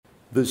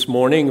This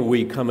morning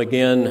we come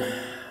again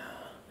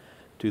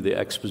to the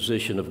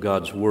exposition of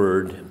God's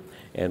Word,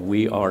 and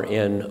we are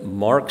in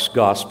Mark's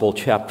Gospel,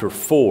 chapter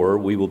 4.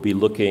 We will be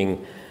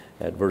looking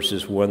at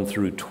verses 1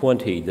 through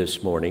 20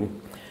 this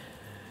morning.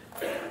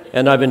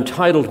 And I've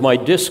entitled my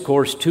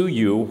discourse to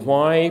you,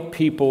 Why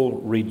People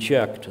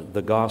Reject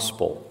the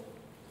Gospel.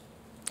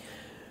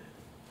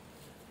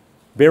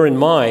 Bear in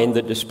mind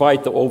that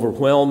despite the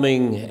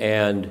overwhelming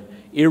and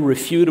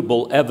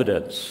irrefutable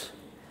evidence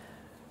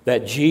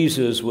that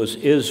Jesus was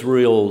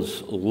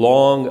Israel's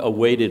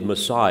long-awaited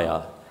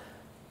Messiah,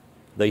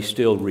 they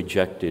still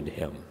rejected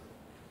him.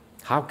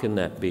 How can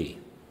that be?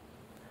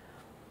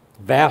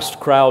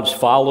 Vast crowds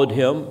followed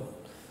him.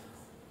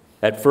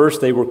 At first,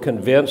 they were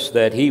convinced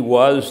that he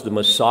was the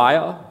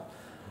Messiah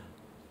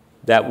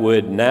that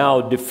would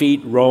now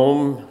defeat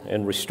Rome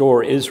and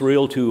restore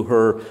Israel to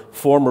her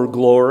former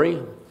glory,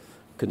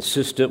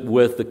 consistent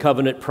with the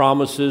covenant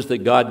promises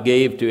that God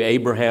gave to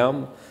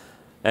Abraham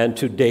and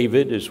to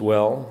David as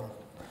well.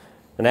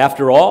 And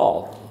after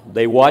all,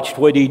 they watched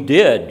what he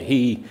did.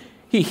 He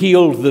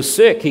healed the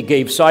sick. He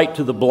gave sight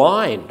to the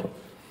blind.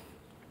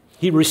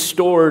 He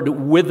restored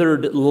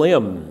withered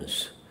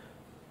limbs.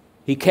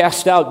 He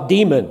cast out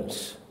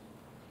demons.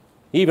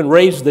 He even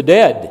raised the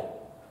dead.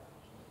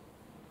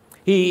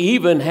 He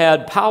even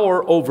had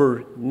power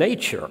over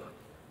nature.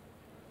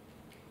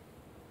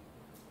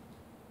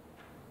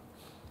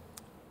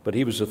 But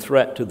he was a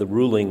threat to the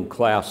ruling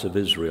class of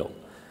Israel,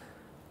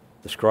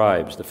 the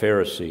scribes, the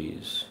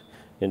Pharisees.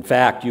 In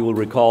fact, you will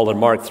recall in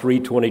Mark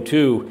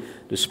 3:22,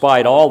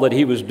 despite all that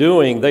he was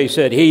doing, they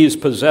said, "He's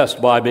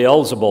possessed by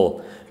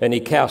Beelzebul, and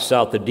he casts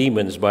out the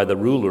demons by the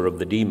ruler of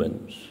the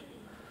demons."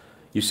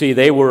 You see,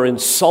 they were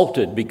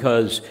insulted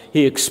because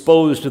he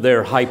exposed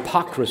their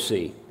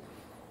hypocrisy.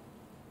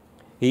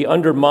 He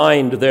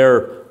undermined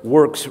their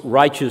works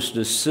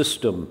righteousness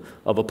system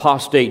of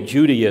apostate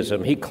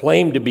Judaism. He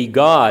claimed to be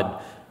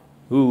God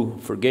who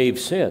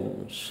forgave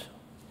sins.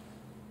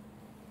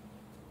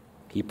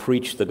 He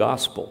preached the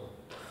gospel,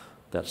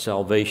 that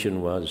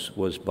salvation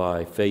was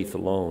by faith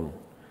alone,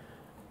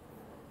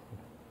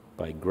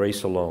 by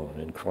grace alone,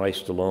 in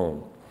Christ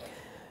alone.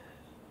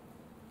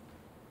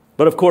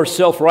 But of course,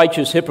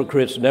 self-righteous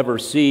hypocrites never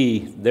see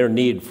their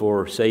need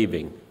for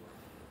saving.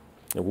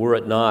 And were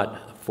it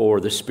not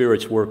for the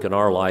Spirit's work in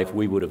our life,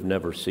 we would have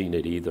never seen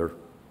it either.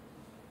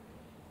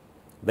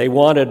 They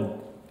wanted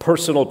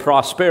personal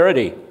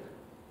prosperity.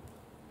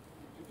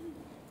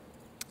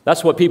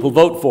 That's what people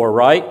vote for,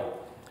 right?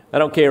 I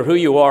don't care who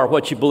you are,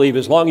 what you believe.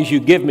 As long as you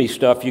give me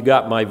stuff, you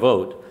got my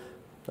vote.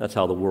 That's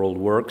how the world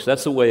works.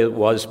 That's the way it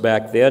was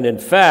back then. In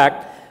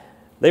fact,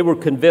 they were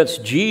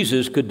convinced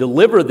Jesus could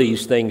deliver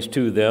these things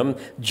to them.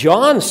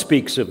 John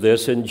speaks of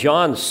this in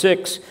John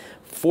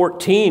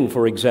 6:14,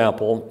 for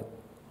example.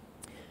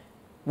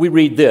 We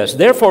read this,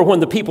 "Therefore,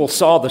 when the people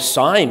saw the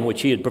sign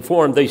which he had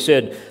performed, they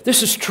said,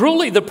 'This is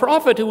truly the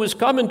prophet who has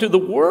come into the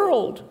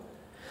world.'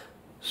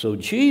 So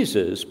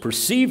Jesus,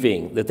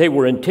 perceiving that they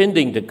were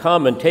intending to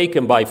come and take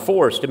him by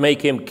force to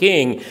make him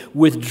king,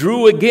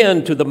 withdrew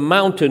again to the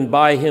mountain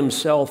by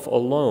himself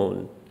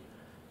alone."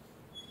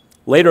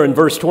 Later in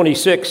verse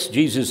 26,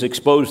 Jesus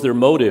exposed their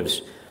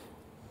motives.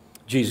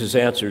 Jesus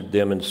answered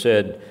them and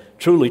said,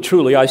 "Truly,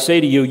 truly, I say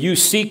to you, you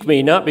seek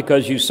me not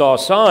because you saw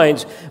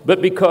signs,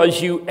 but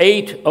because you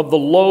ate of the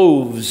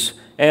loaves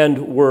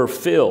and were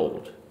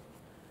filled."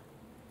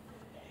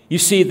 You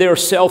see, their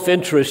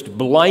self-interest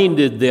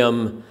blinded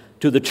them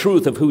to the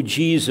truth of who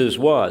Jesus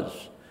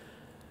was.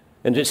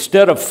 And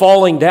instead of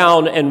falling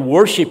down and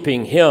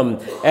worshiping him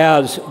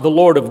as the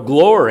Lord of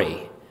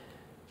glory,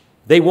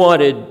 they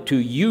wanted to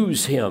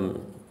use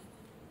him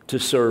to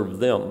serve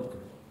them.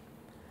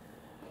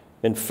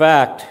 In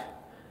fact,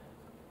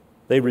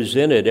 they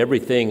resented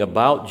everything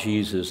about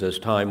Jesus as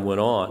time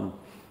went on.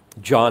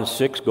 John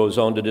 6 goes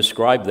on to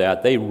describe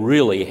that. They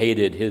really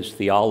hated his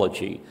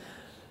theology,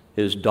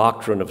 his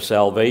doctrine of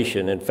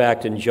salvation. In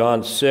fact, in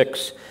John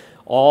 6,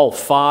 all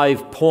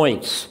 5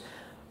 points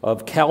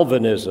of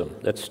Calvinism,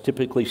 that's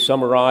typically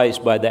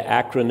summarized by the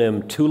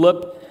acronym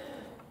TULIP,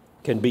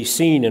 can be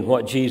seen in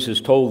what Jesus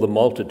told the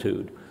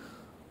multitude,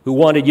 who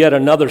wanted yet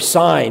another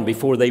sign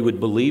before they would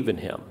believe in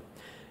him.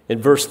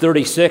 In verse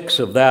 36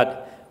 of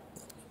that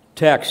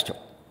text,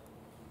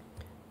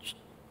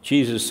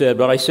 Jesus said,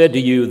 "But I said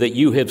to you that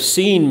you have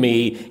seen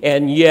me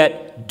and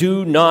yet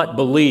do not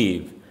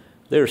believe."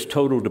 There's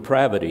total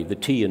depravity, the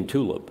T in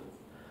TULIP.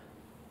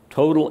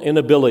 Total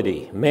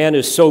inability. Man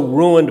is so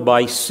ruined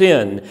by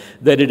sin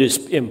that it is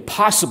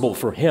impossible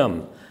for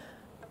him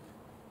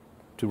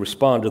to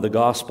respond to the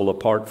gospel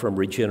apart from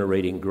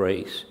regenerating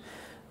grace.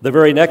 The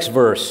very next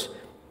verse,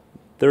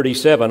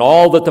 37,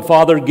 "All that the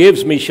Father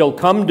gives me shall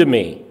come to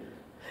me,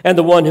 and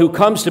the one who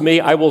comes to me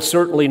I will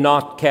certainly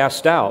not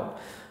cast out."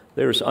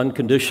 There's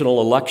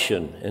unconditional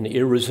election and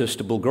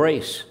irresistible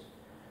grace.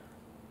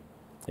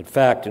 In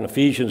fact, in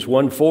Ephesians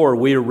 1:4,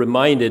 we are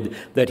reminded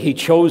that he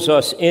chose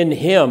us in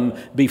him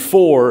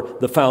before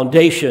the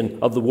foundation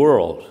of the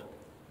world.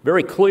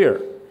 Very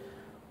clear.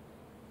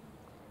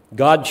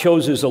 God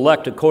chose his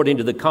elect according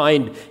to the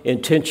kind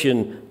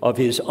intention of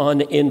his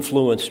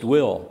uninfluenced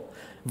will.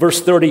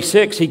 Verse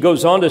 36, he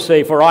goes on to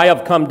say, "For I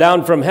have come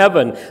down from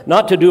heaven,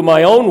 not to do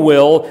my own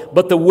will,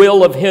 but the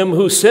will of him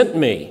who sent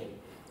me."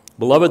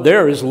 Beloved,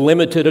 there is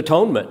limited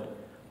atonement,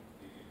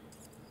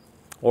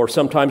 or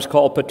sometimes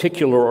called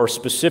particular or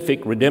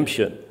specific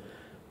redemption.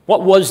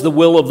 What was the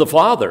will of the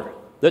Father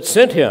that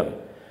sent him?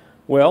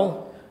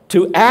 Well,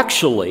 to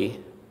actually,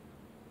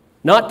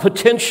 not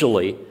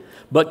potentially,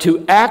 but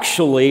to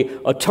actually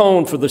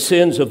atone for the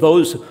sins of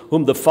those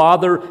whom the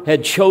Father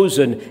had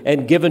chosen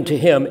and given to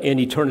him in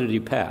eternity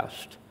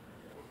past.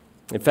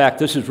 In fact,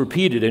 this is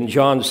repeated in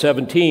John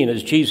 17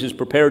 as Jesus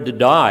prepared to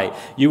die.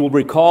 You will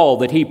recall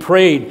that he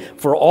prayed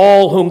for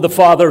all whom the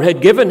Father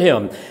had given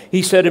him.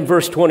 He said in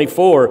verse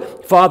 24,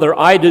 "Father,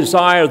 I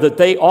desire that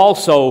they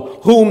also,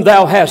 whom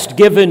thou hast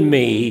given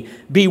me,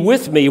 be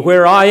with me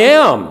where I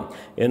am,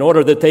 in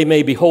order that they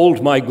may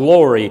behold my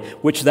glory,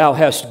 which thou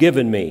hast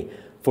given me.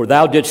 For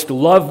thou didst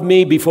love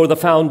me before the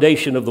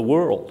foundation of the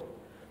world."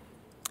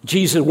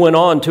 Jesus went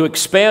on to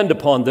expand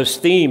upon this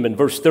theme in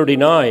verse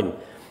 39.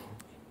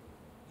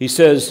 He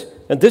says,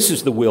 "And this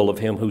is the will of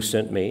him who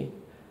sent me,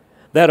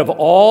 that of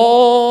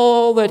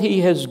all that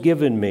he has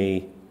given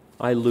me,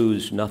 I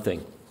lose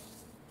nothing,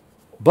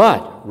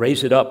 but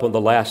raise it up on the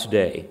last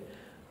day.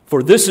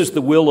 For this is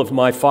the will of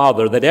my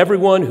Father, that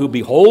everyone who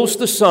beholds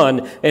the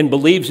Son and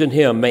believes in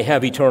him may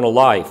have eternal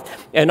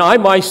life. And I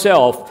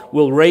myself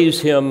will raise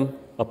him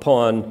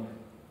upon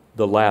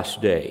the last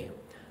day."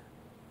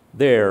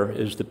 There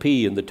is the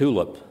pea in the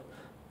tulip,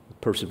 the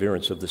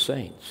perseverance of the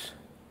saints.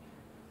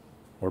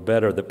 Or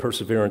better, the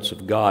perseverance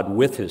of God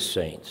with his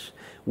saints.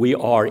 We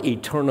are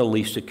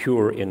eternally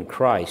secure in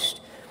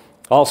Christ.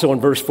 Also in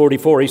verse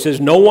 44, he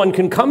says, "No one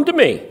can come to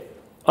me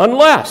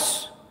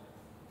unless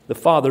the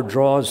Father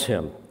draws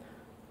him,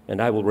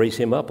 and I will raise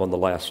him up on the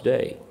last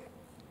day."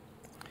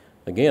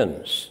 Again,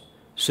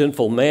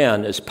 sinful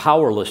man is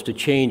powerless to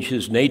change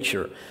his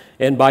nature.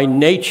 And by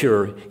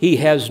nature, he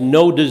has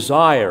no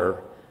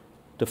desire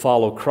to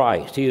follow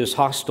Christ. He is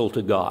hostile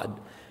to God.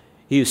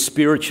 He is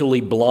spiritually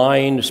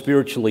blind,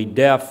 spiritually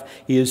deaf.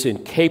 He is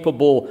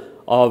incapable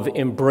of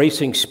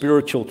embracing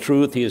spiritual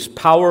truth. He is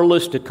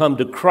powerless to come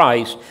to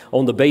Christ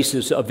on the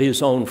basis of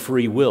his own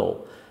free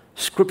will.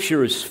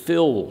 Scripture is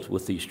filled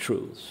with these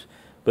truths,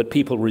 but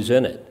people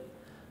resent it.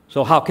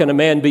 So how can a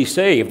man be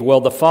saved? Well,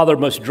 the Father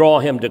must draw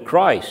him to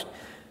Christ.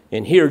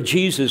 And here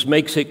Jesus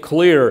makes it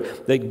clear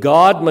that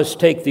God must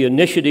take the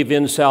initiative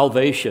in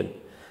salvation.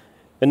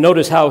 And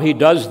notice how he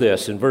does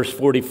this in verse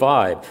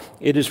 45.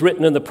 "It is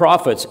written in the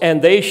prophets,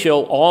 and they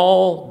shall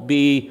all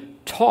be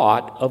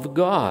taught of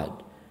God.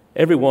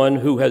 Everyone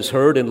who has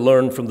heard and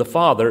learned from the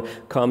Father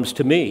comes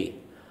to me."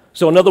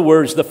 So in other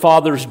words, the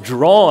Father's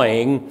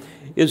drawing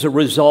is a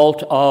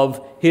result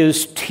of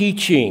his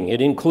teaching.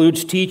 It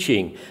includes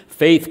teaching.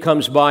 Faith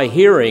comes by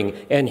hearing,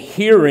 and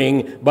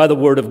hearing by the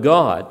Word of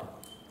God.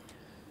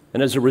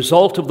 And as a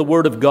result of the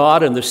Word of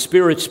God and the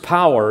Spirit's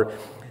power,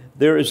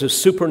 there is a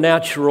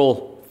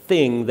supernatural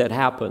thing that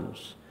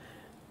happens.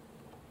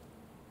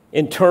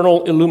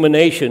 Internal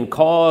illumination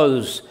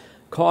causes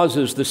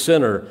the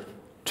sinner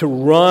to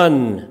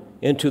run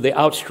into the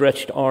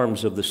outstretched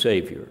arms of the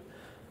Savior.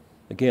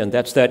 Again,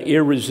 that's that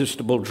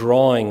irresistible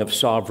drawing of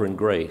sovereign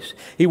grace.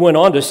 He went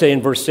on to say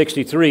in verse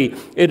 63,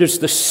 "It is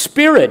the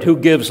Spirit who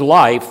gives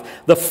life,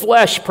 the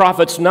flesh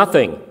profits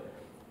nothing."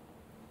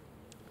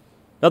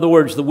 In other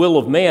words, the will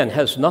of man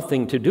has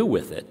nothing to do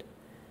with it.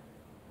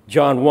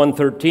 John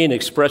 1:13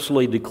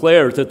 expressly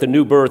declares that the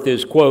new birth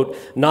is, quote,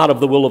 "not of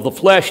the will of the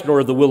flesh, nor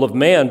of the will of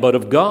man, but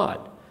of God."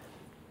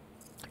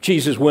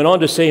 Jesus went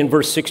on to say in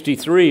verse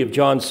 63 of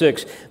John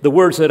 6, "The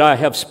words that I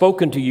have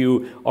spoken to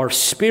you are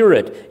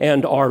spirit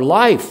and are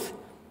life."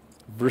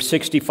 Verse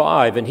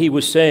 65, and he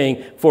was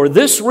saying, "For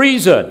this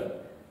reason,"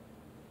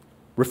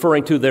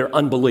 referring to their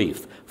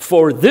unbelief,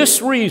 "for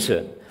this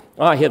reason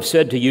I have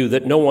said to you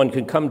that no one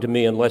can come to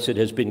me unless it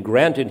has been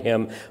granted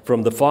him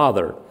from the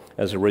Father."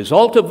 As a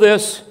result of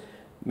this,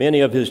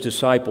 many of his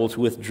disciples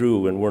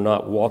withdrew and were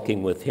not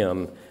walking with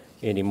him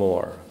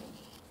anymore.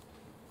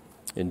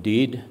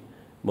 Indeed,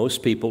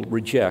 most people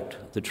reject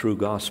the true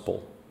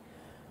gospel.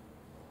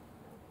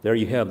 There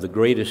you have the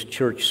greatest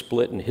church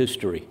split in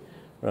history,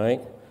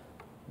 right?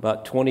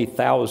 About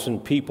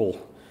 20,000 people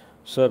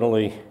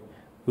suddenly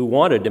who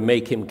wanted to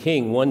make him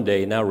king one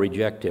day now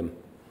reject him.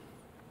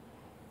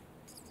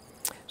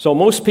 So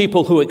most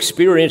people who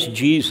experienced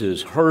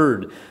Jesus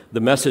heard the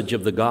message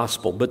of the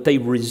gospel, but they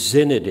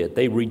resented it.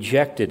 They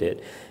rejected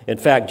it. In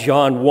fact,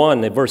 John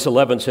 1, verse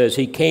 11 says,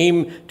 "He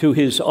came to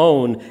his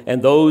own,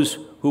 and those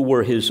who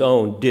were his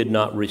own did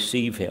not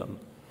receive him."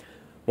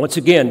 Once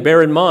again,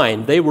 bear in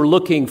mind, they were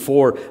looking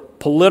for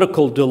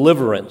political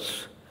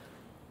deliverance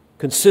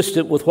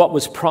consistent with what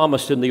was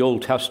promised in the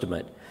Old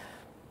Testament.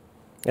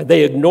 And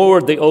they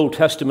ignored the Old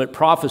Testament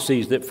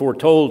prophecies that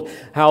foretold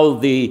how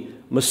the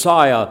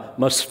Messiah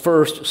must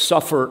first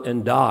suffer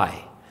and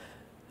die,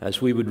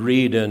 as we would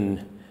read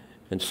in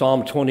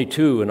Psalm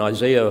 22 and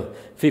Isaiah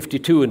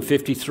 52 and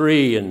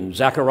 53 and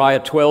Zechariah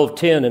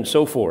 12:10 and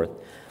so forth.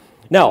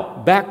 Now,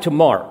 back to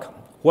Mark.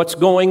 What's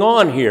going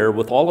on here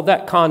with all of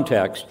that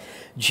context?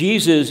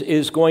 Jesus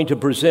is going to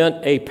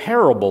present a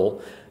parable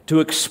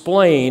to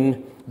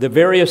explain the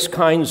various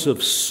kinds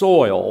of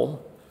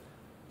soil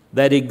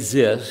that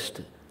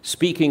exist,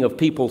 speaking of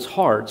people's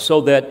hearts, so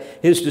that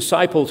his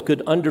disciples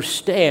could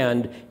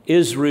understand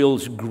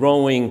Israel's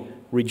growing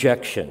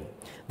rejection.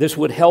 This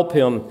would help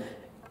him,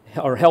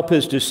 or help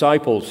his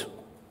disciples,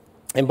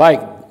 and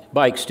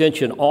by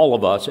extension, all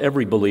of us,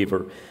 every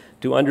believer,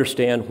 to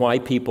understand why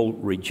people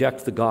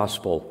reject the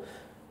gospel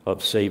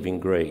of saving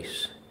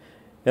grace.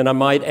 And I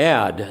might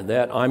add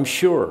that I'm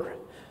sure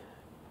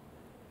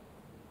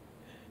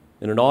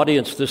in an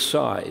audience this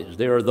size,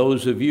 there are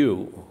those of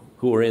you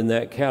who are in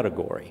that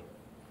category.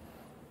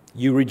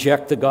 You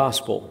reject the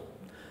gospel.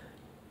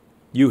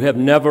 You have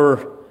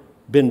never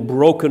been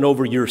broken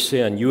over your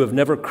sin. You have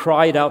never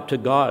cried out to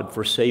God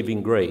for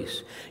saving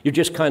grace. You're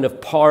just kind of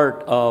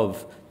part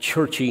of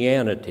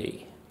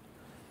churchianity.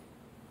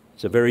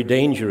 It's a very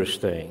dangerous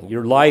thing.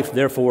 Your life,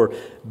 therefore,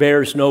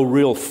 bears no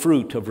real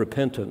fruit of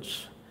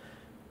repentance.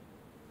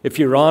 If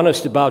you're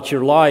honest about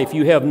your life,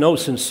 you have no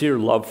sincere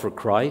love for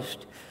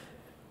Christ.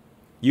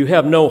 You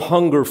have no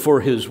hunger for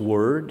His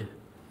Word.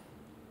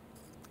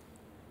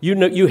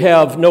 You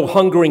have no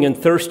hungering and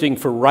thirsting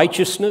for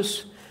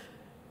righteousness.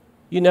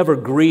 You never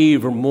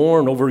grieve or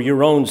mourn over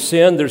your own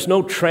sin. There's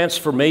no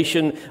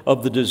transformation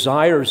of the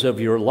desires of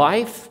your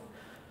life.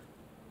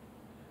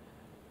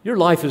 Your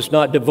life is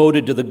not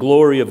devoted to the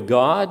glory of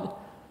God.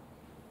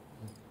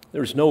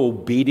 There's no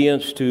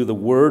obedience to the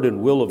word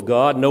and will of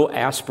God, no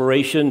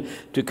aspiration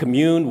to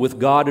commune with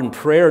God in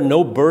prayer,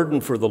 no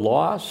burden for the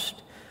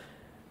lost.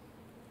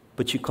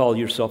 But you call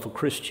yourself a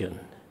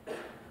Christian.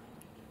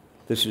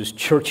 This is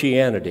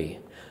churchianity.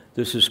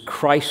 This is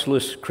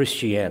Christless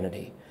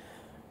Christianity.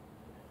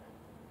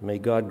 May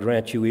God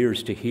grant you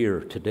ears to hear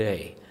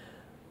today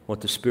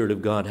what the Spirit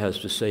of God has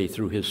to say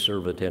through His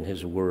servant and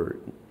His word.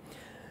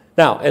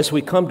 Now, as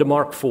we come to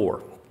Mark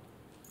 4,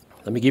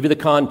 let me give you the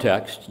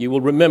context. You will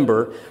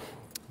remember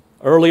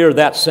earlier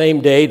that same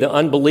day, the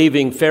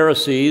unbelieving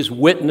Pharisees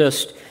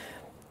witnessed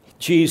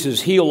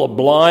Jesus heal a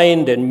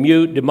blind and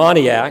mute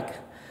demoniac,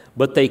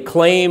 but they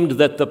claimed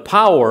that the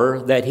power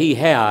that he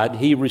had,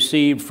 he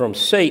received from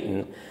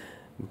Satan.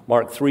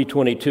 Mark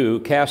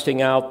 3:22,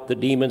 casting out the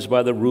demons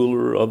by the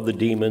ruler of the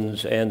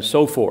demons, and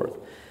so forth.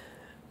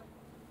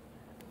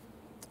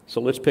 So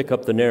let's pick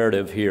up the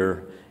narrative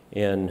here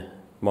in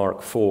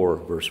Mark 4,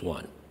 verse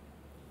 1.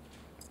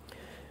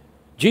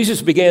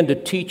 Jesus began to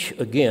teach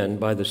again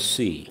by the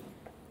sea.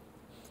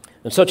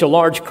 And such a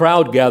large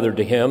crowd gathered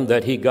to him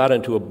that he got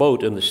into a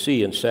boat in the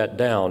sea and sat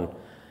down,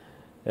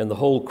 and the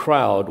whole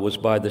crowd was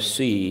by the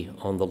sea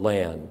on the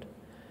land.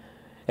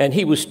 And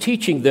he was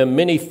teaching them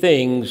many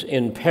things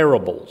in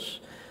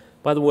parables.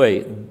 By the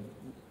way,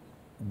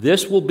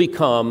 this will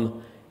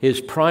become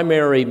his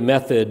primary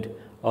method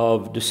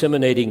of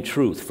disseminating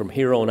truth from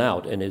here on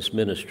out in his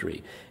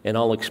ministry. And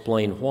I'll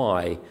explain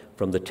why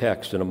from the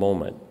text in a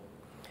moment.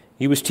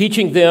 He was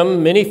teaching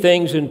them many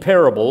things in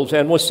parables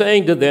and was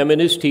saying to them in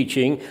his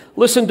teaching,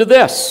 listen to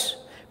this.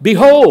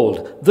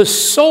 Behold, the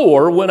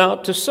sower went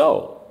out to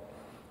sow.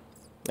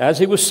 As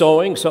he was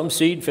sowing, some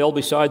seed fell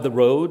beside the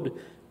road,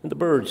 and the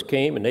birds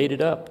came and ate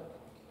it up.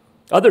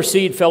 Other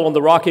seed fell on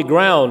the rocky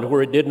ground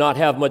where it did not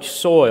have much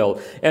soil,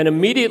 and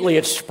immediately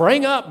it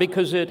sprang up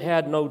because it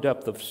had no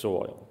depth of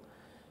soil.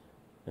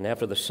 And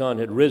after the sun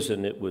had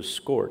risen, it was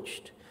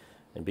scorched,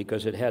 and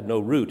because it had no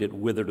root, it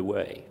withered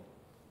away.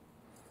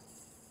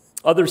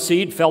 Other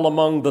seed fell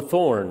among the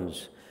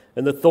thorns,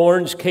 and the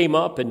thorns came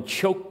up and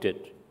choked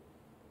it,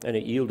 and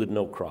it yielded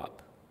no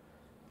crop.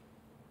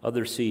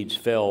 Other seeds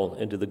fell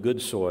into the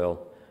good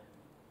soil,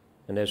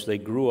 and as they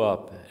grew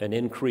up and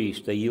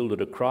increased, they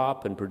yielded a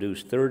crop and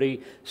produced 30,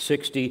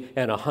 60,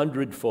 and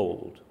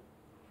 100-fold.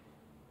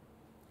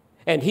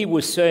 And he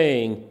was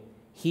saying,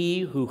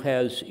 he who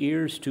has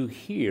ears to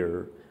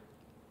hear,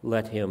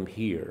 let him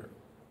hear.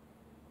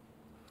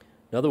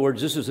 In other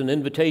words, this is an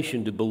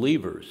invitation to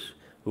believers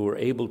who are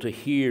able to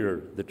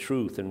hear the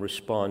truth and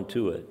respond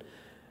to it.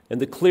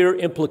 And the clear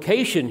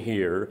implication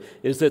here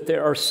is that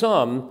there are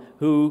some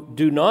who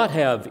do not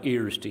have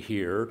ears to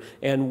hear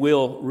and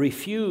will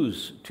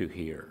refuse to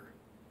hear.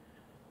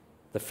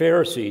 The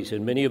Pharisees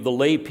and many of the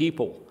lay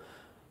people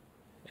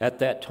at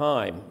that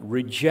time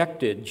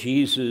rejected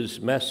Jesus'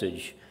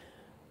 message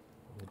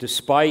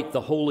despite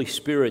the Holy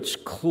Spirit's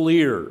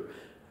clear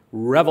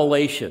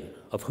revelation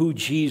of who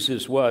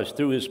Jesus was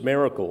through his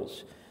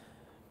miracles,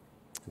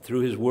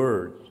 through his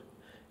word.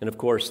 And of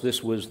course,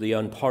 this was the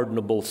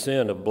unpardonable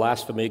sin of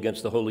blasphemy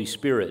against the Holy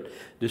Spirit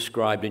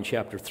described in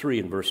chapter 3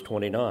 and verse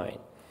 29.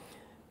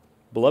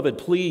 Beloved,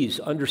 please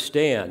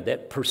understand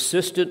that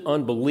persistent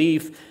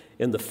unbelief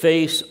in the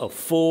face of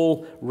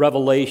full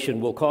revelation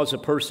will cause a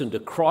person to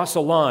cross a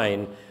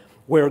line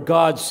where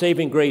God's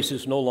saving grace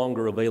is no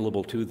longer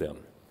available to them.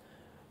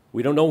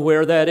 We don't know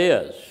where that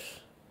is,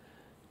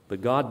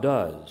 but God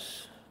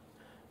does.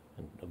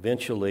 And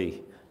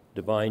eventually,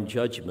 divine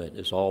judgment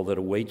is all that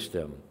awaits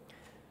them.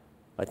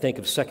 I think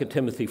of 2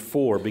 Timothy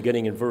 4,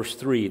 beginning in verse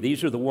 3.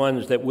 These are the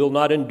ones that will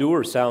not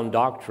endure sound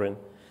doctrine,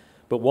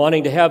 but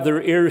wanting to have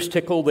their ears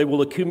tickled, they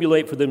will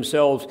accumulate for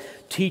themselves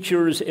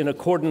teachers in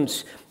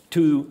accordance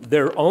to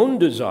their own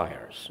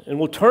desires, and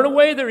will turn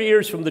away their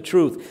ears from the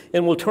truth,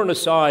 and will turn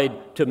aside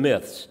to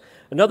myths.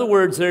 In other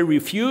words, they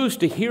refuse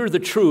to hear the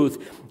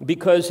truth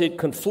because it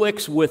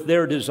conflicts with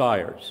their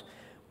desires,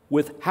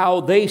 with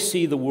how they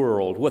see the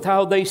world, with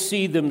how they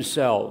see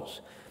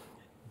themselves.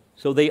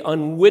 So they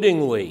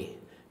unwittingly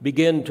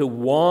begin to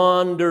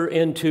wander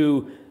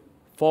into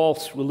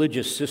false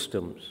religious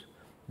systems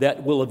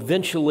that will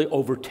eventually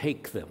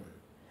overtake them.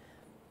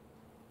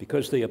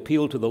 Because they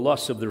appeal to the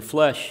lusts of their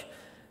flesh,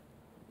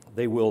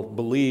 they will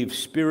believe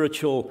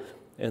spiritual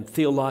and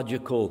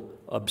theological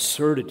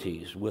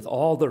absurdities with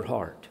all their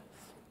heart,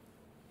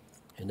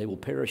 and they will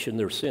perish in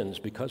their sins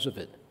because of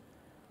it.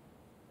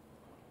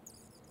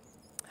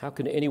 How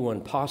can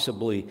anyone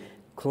possibly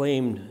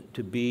claim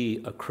to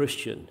be a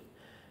Christian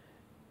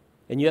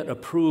and yet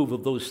approve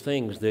of those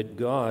things that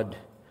God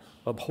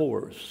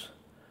abhors?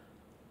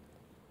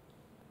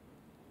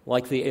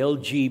 Like the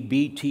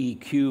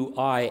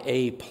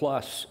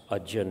LGBTQIA+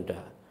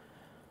 agenda,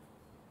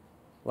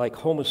 like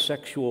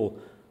homosexual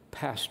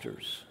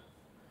pastors,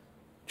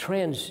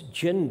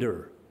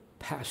 transgender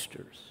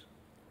pastors,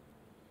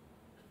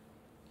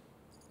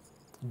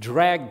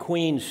 drag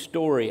queen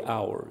story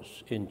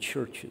hours in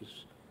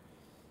churches.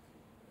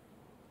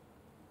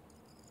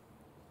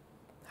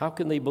 How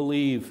can they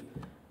believe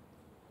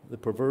the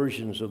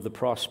perversions of the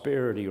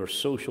prosperity or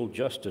social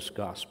justice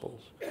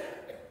gospels?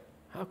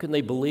 How can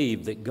they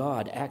believe that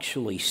God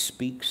actually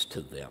speaks to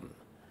them?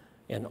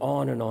 And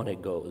on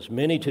it goes.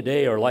 Many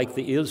today are like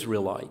the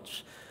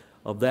Israelites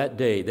of that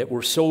day that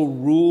were so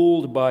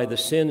ruled by the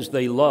sins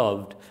they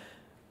loved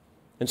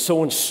and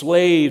so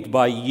enslaved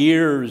by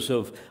years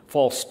of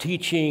false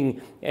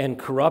teaching and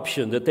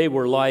corruption that they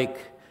were like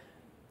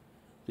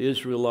the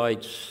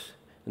Israelites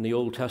in the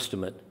Old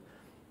Testament.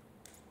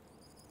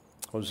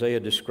 Hosea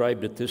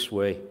described it this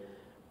way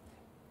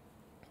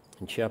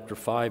in chapter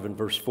 5 and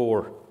verse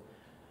 4.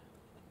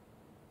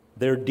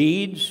 Their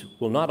deeds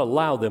will not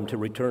allow them to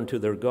return to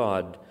their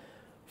God,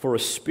 for a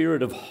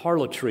spirit of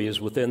harlotry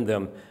is within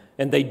them,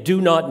 and they do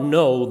not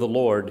know the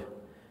Lord.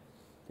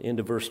 End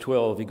of verse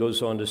 12, he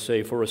goes on to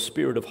say, for a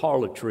spirit of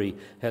harlotry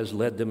has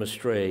led them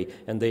astray,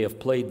 and they have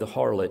played the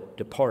harlot,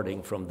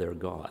 departing from their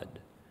God.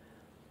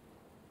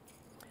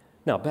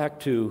 Now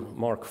back to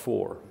Mark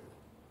 4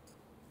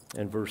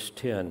 and verse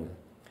 10.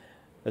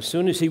 As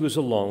soon as he was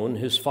alone,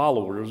 his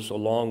followers,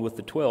 along with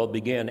the 12,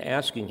 began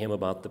asking him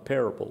about the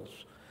parables.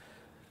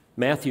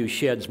 Matthew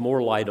sheds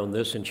more light on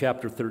this in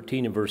chapter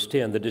 13 and verse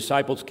 10. The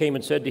disciples came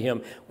and said to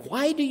him,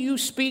 why do you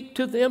speak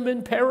to them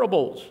in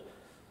parables?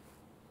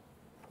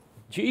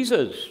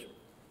 Jesus,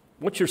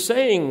 what you're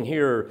saying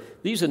here,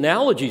 these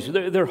analogies,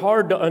 they're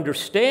hard to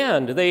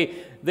understand.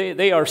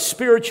 They are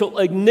spiritual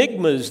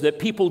enigmas that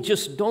people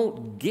just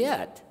don't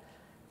get.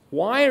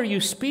 Why are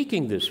you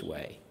speaking this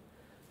way?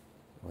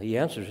 Well, he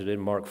answers it in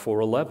Mark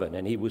 4:11,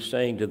 and he was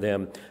saying to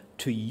them,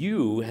 to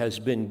you has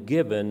been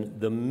given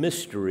the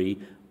mystery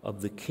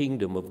of the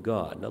kingdom of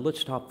God. Now let's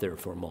stop there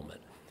for a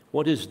moment.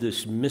 What is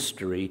this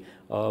mystery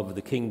of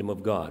the kingdom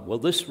of God? Well,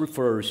 this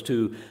refers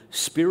to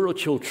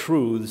spiritual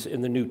truths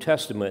in the New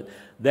Testament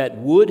that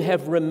would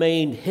have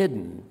remained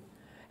hidden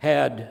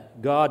had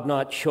God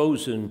not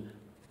chosen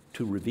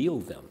to reveal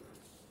them.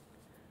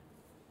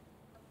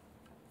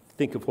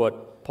 Think of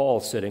what Paul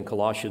said in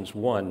Colossians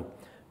 1,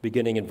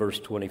 beginning in verse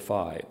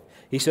 25.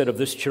 He said, of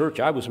this church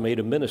I was made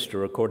a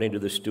minister according to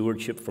the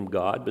stewardship from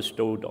God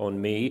bestowed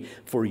on me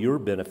for your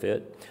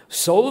benefit,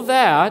 so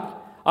that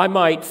I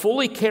might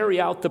fully carry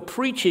out the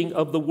preaching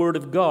of the word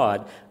of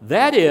God.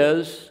 That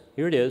is,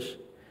 here it is,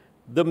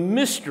 the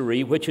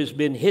mystery which has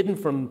been hidden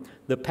from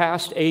the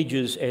past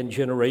ages and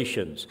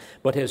generations,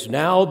 but has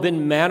now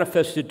been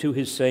manifested to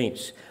his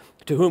saints,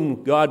 to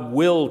whom God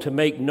willed to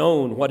make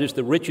known what is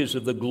the riches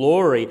of the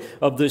glory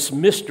of this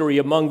mystery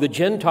among the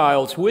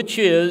Gentiles, which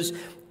is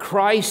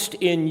Christ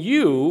in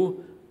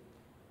you,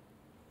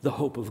 the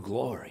hope of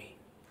glory.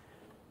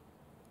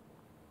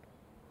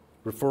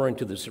 Referring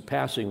to the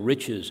surpassing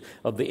riches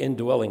of the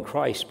indwelling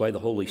Christ by the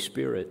Holy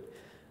Spirit.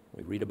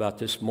 We read about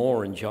this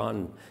more in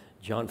John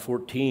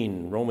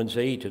 14, Romans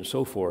 8, and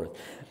so forth.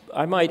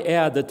 I might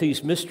add that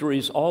these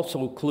mysteries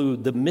also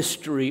include the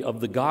mystery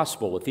of the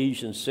gospel,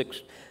 Ephesians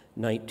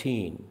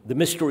 6:19, the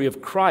mystery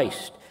of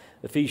Christ,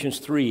 Ephesians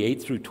 3,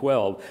 8 through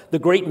 12, the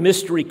great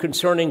mystery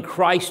concerning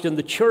Christ and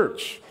the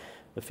church,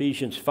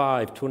 Ephesians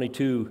 5,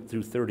 22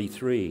 through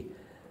 33,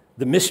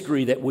 the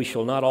mystery that we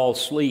shall not all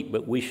sleep,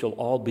 but we shall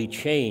all be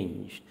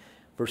changed,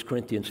 1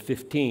 Corinthians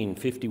 15,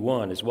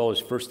 51, as well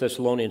as 1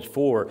 Thessalonians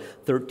 4,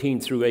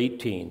 13 through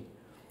 18,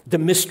 the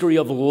mystery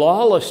of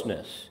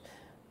lawlessness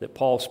that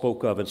Paul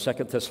spoke of in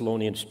 2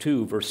 Thessalonians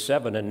 2, verse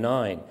 7 and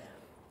 9,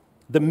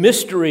 the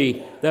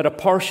mystery that a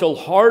partial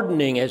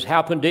hardening has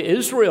happened to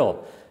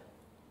Israel,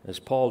 as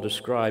Paul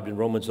described in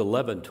Romans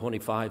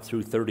 11:25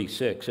 through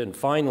 36. And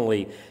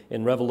finally,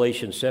 in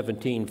Revelation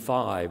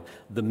 17:5,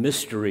 the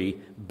mystery,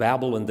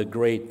 Babylon the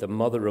Great, the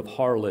mother of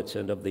harlots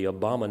and of the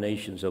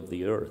abominations of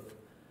the earth.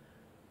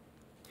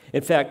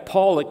 In fact,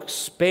 Paul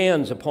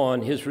expands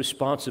upon his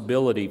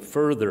responsibility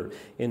further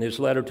in his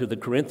letter to the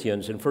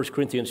Corinthians in 1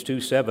 Corinthians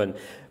 2:7.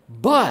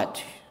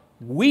 But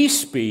we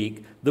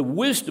speak the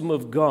wisdom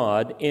of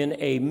God in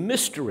a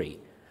mystery,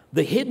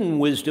 the hidden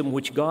wisdom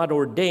which God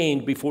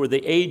ordained before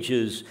the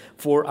ages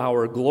for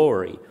our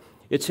glory.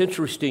 It's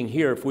interesting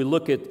here, if we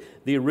look at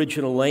the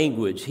original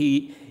language,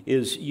 he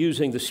is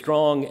using the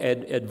strong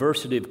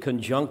adversative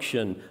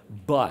conjunction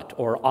but,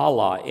 or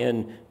alla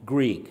in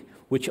Greek,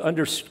 which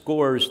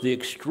underscores the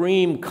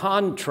extreme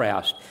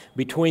contrast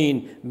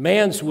between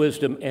man's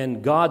wisdom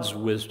and God's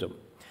wisdom.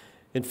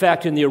 In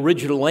fact, in the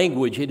original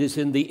language, it is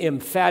in the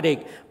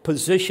emphatic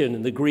position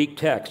in the Greek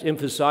text,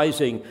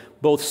 emphasizing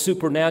both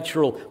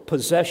supernatural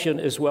possession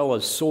as well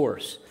as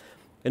source.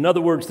 In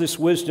other words, this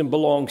wisdom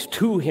belongs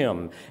to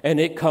him, and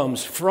it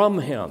comes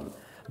from him.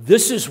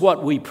 This is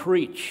what we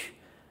preach.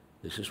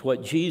 This is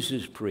what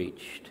Jesus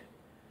preached.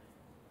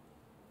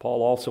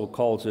 Paul also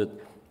calls it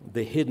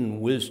the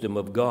hidden wisdom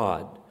of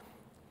God,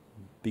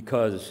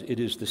 because it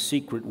is the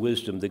secret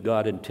wisdom that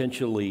God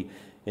intentionally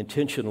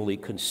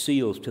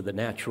conceals to the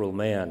natural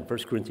man.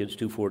 1 Corinthians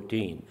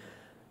 2:14,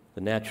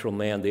 the natural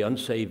man, the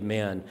unsaved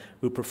man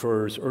who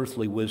prefers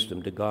earthly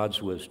wisdom to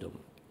God's wisdom.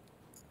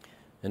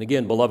 And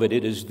again, beloved,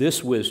 it is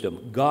this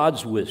wisdom,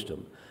 God's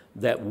wisdom,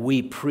 that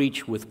we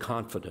preach with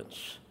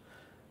confidence,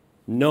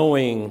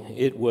 knowing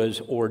it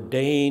was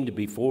ordained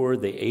before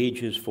the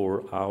ages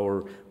for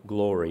our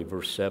glory,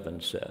 verse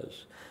 7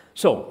 says.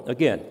 So,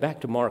 again,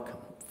 back to Mark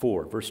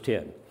 4, verse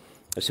 10.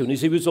 As soon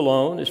as he was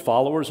alone, his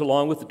followers,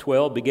 along with the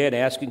 12, began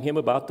asking him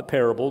about the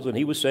parables, and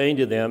he was saying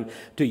to them,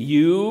 "To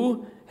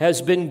you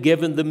has been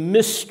given the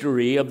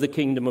mystery of the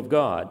kingdom of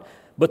God.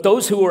 But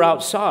those who are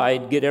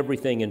outside get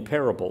everything in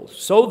parables,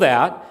 so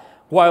that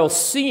while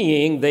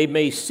seeing they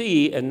may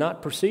see and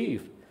not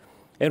perceive,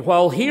 and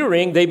while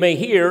hearing they may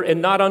hear and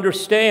not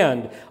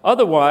understand.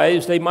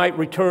 Otherwise they might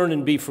return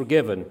and be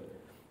forgiven."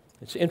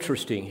 It's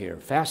interesting here,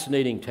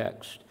 fascinating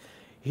text.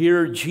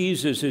 Here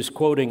Jesus is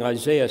quoting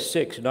Isaiah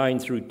 6, 9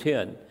 through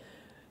 10,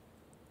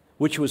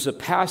 which was a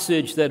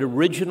passage that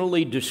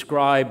originally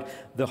described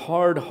the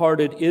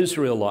hard-hearted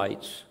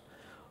Israelites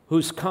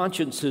whose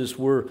consciences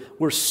were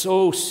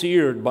so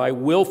seared by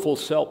willful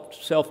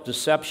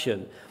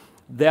self-deception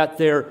that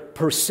their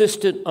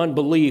persistent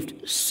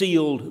unbelief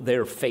sealed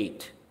their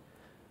fate,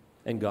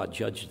 and God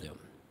judged them.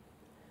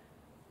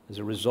 As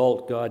a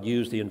result, God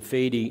used the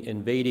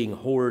invading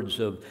hordes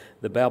of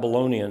the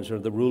Babylonians or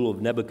the rule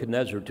of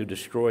Nebuchadnezzar to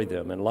destroy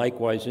them. And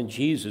likewise in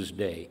Jesus'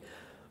 day,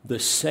 the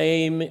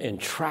same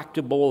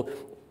intractable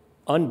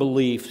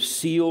unbelief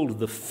sealed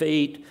the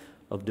fate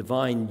of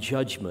divine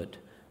judgment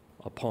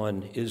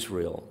upon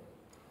Israel.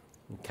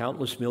 And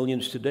countless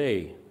millions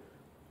today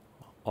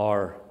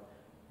are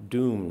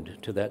doomed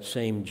to that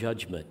same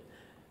judgment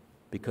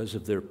because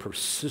of their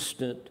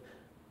persistent,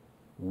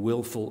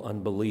 willful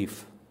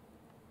unbelief.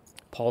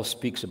 Paul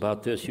speaks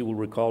about this, you will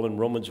recall, in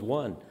Romans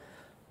 1,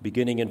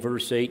 beginning in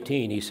verse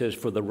 18. He says,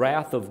 "For the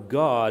wrath of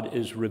God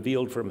is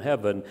revealed from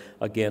heaven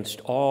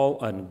against all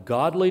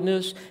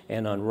ungodliness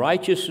and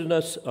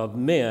unrighteousness of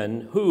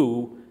men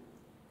who,"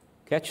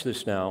 catch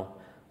this now,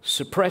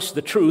 "suppress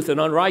the truth in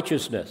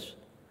unrighteousness."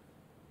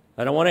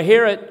 I don't want to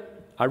hear it.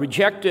 I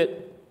reject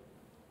it.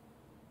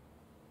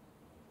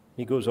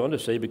 He goes on to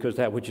say, "Because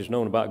that which is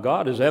known about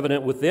God is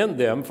evident within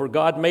them, for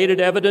God made it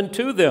evident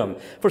to them.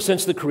 For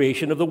since the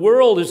creation of the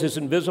world, his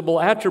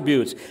invisible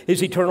attributes,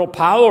 his eternal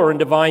power and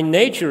divine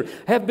nature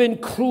have been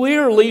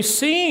clearly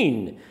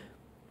seen,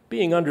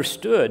 being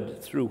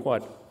understood through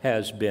what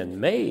has been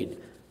made,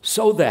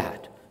 so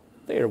that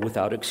they are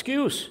without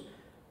excuse.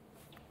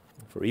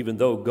 For even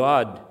though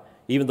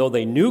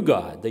they knew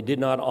God, they did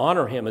not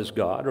honor him as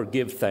God or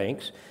give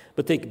thanks,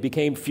 but they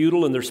became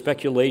futile in their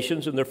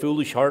speculations, and their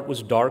foolish heart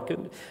was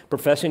darkened.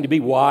 Professing to be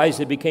wise,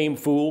 they became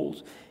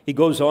fools." He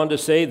goes on to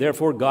say,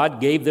 "Therefore God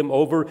gave them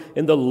over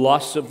in the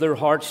lusts of their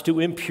hearts to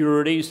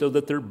impurity, so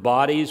that their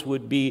bodies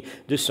would be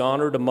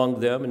dishonored among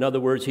them." In other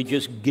words, he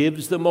just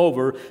gives them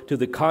over to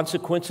the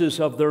consequences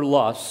of their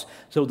lusts,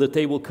 so that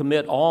they will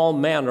commit all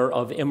manner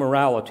of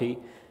immorality.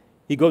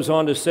 He goes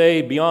on to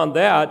say, beyond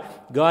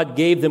that, God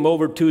gave them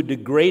over to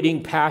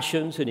degrading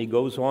passions, and he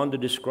goes on to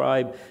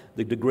describe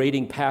the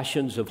degrading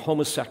passions of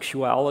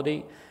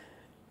homosexuality.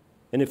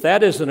 And if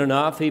that isn't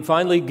enough, he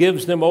finally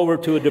gives them over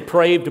to a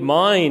depraved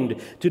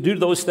mind to do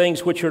those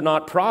things which are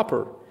not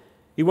proper.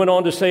 He went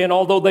on to say, "And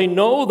although they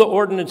know the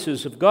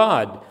ordinances of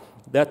God,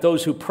 that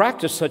those who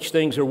practice such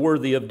things are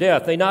worthy of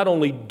death, they not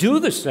only do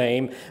the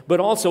same, but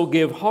also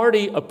give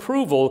hearty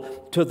approval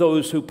to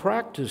those who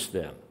practice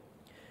them."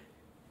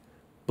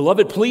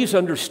 Beloved, please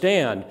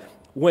understand,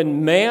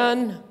 when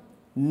man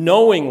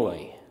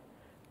knowingly,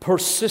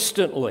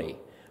 persistently,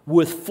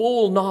 with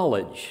full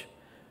knowledge,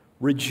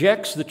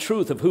 rejects the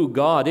truth of who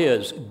God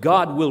is,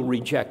 God will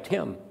reject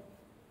him.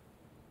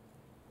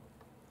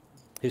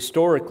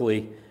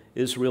 Historically,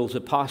 Israel's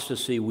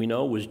apostasy, we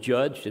know, was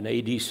judged in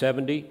AD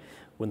 70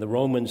 when the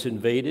Romans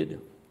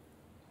invaded.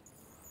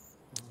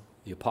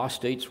 The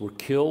apostates were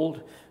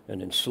killed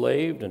and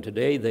enslaved, and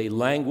today they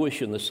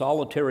languish in the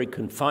solitary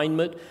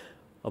confinement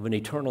of an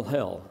eternal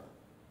hell.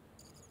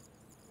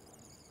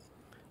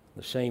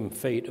 The same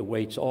fate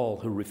awaits all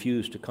who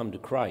refuse to come to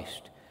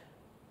Christ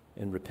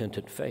in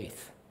repentant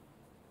faith.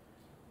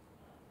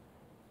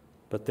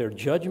 But their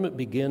judgment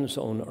begins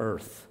on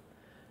earth.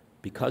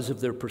 Because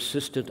of their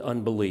persistent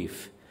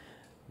unbelief,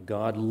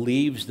 God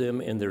leaves them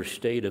in their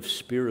state of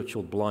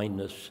spiritual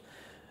blindness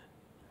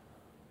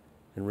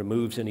and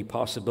removes any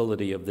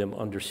possibility of them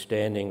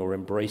understanding or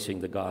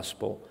embracing the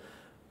gospel.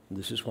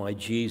 This is why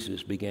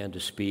Jesus began to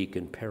speak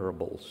in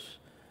parables,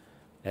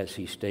 as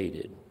he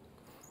stated.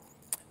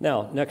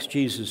 Now, next,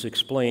 Jesus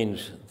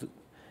explains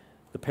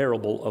the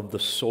parable of the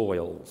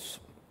soils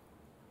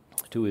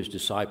to his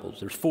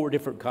disciples. There's 4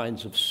 different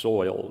kinds of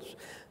soils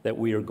that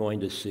we are going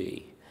to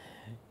see.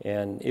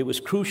 And it was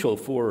crucial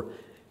for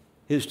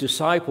his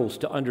disciples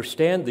to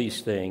understand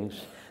these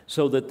things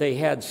so that they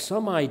had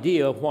some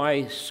idea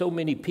why so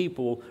many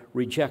people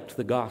reject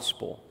the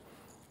gospel.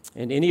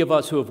 And any of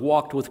us who have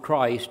walked with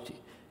Christ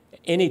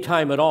any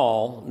time at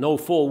all know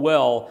full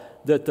well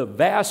that the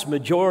vast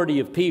majority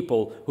of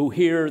people who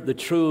hear the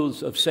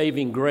truths of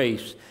saving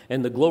grace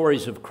and the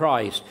glories of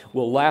Christ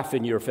will laugh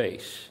in your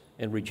face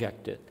and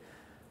reject it.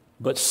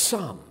 But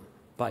some,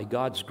 by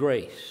God's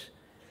grace,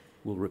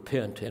 will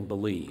repent and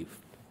believe.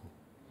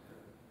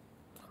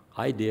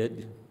 I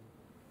did.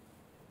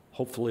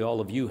 Hopefully all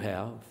of you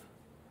have.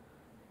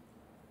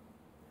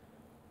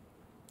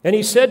 And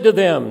he said to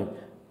them,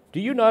 "Do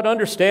you not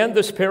understand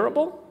this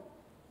parable?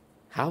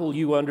 How will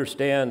you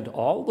understand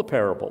all the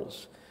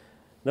parables?"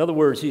 In other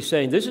words, he's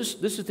saying, this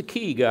is the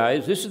key,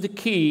 guys. This is the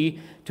key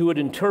to it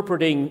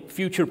interpreting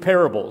future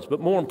parables. But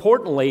more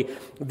importantly,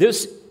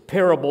 this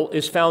parable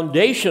is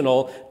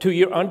foundational to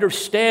your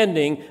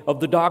understanding of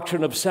the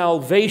doctrine of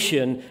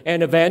salvation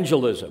and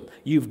evangelism.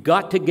 You've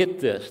got to get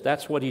this.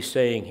 That's what he's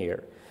saying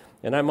here.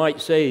 And I might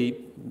say,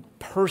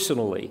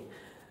 personally,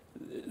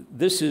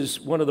 this is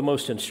one of the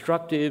most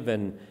instructive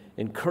and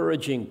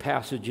encouraging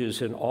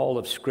passages in all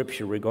of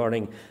Scripture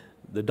regarding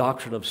the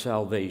doctrine of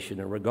salvation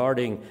and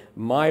regarding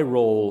my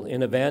role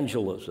in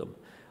evangelism.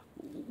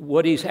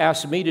 What he's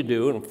asked me to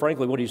do, and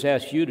frankly what he's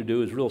asked you to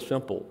do, is real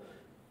simple.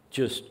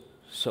 Just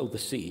sow the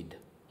seed,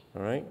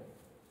 all right?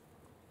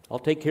 I'll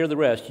take care of the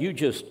rest. You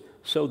just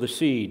sow the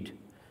seed.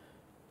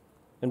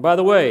 And by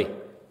the way,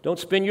 don't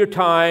spend your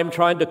time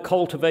trying to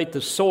cultivate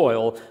the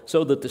soil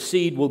so that the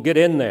seed will get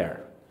in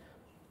there.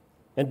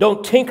 And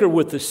don't tinker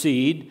with the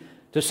seed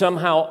to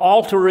somehow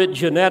alter it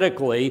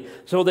genetically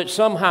so that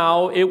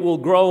somehow it will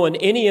grow in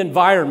any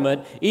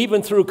environment,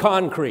 even through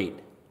concrete.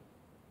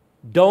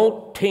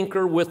 Don't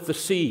tinker with the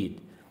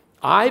seed.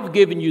 I've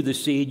given you the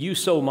seed, you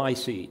sow my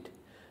seed.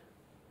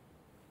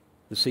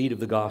 The seed of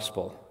the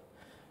gospel.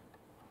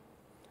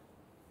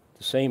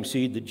 The same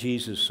seed that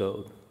Jesus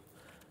sowed.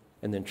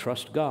 And then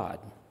trust God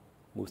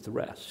with the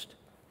rest.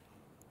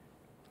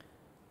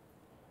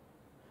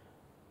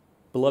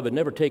 Beloved,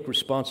 never take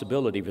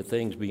responsibility for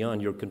things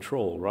beyond your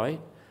control, right?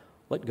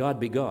 Let God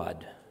be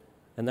God.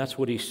 And that's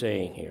what he's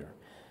saying here.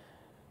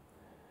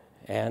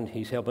 And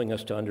he's helping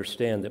us to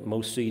understand that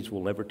most seeds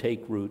will never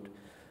take root.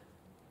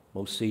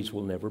 Most seeds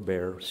will never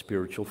bear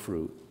spiritual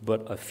fruit,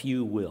 but a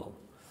few will.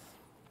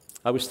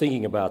 I was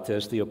thinking about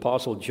this. The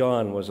Apostle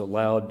John was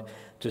allowed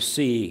to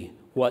see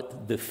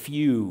what the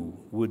few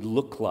would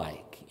look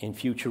like in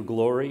future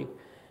glory.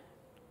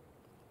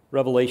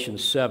 Revelation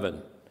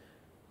 7.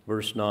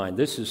 Verse 9,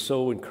 this is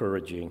so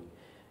encouraging.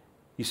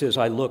 He says,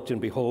 "I looked, and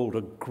behold,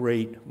 a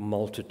great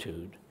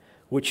multitude,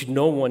 which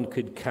no one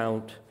could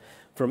count,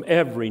 from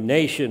every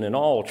nation and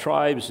all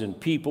tribes and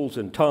peoples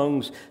and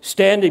tongues,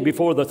 standing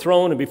before the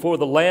throne and before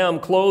the Lamb,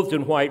 clothed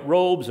in white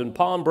robes, and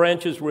palm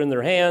branches were in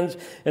their hands.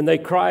 And they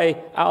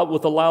cry out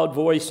with a loud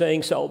voice,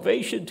 saying,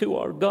 'Salvation to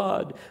our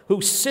God,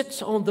 who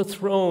sits on the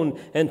throne,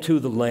 and to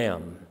the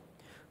Lamb.'"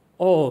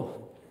 Oh,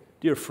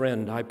 dear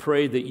friend, I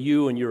pray that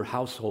you and your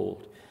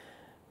household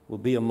will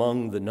be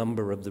among the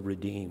number of the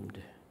redeemed.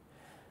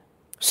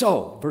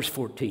 So, verse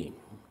 14,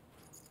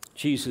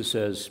 Jesus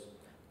says,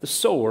 "The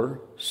sower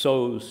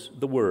sows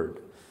the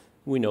word."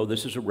 We know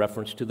this is a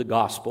reference to the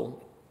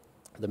gospel,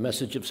 the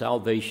message of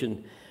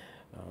salvation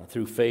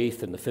through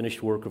faith in the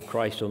finished work of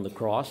Christ on the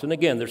cross. And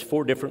again, there's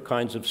 4 different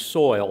kinds of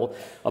soil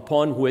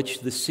upon which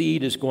the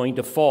seed is going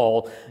to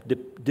fall,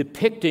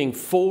 depicting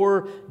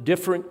 4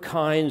 different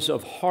kinds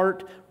of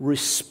heart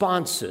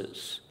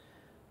responses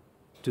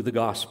to the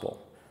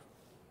gospel.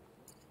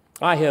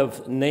 I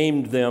have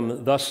named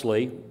them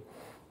thusly.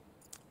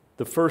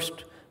 The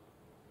first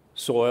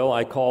soil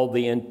I call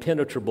the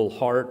impenetrable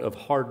heart of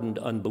hardened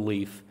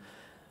unbelief.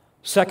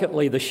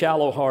 Secondly, the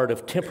shallow heart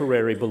of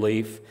temporary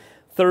belief.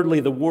 Thirdly,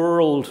 the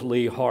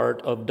worldly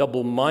heart of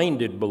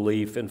double-minded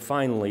belief. And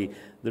finally,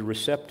 the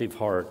receptive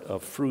heart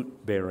of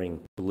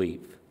fruit-bearing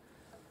belief.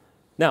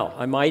 Now,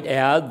 I might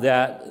add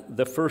that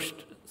the first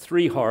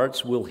 3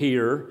 hearts will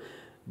hear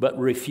but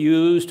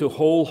refuse to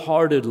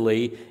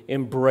wholeheartedly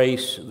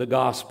embrace the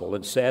gospel.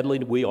 And sadly,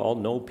 we all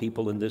know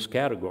people in this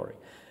category.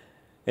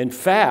 In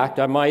fact,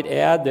 I might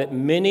add that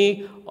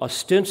many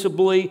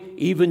ostensibly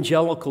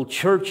evangelical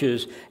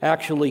churches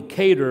actually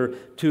cater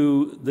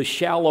to the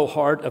shallow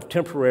heart of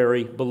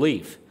temporary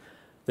belief.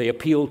 They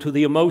appeal to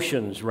the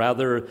emotions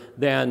rather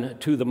than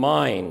to the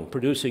mind,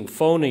 producing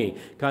phony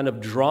kind of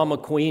drama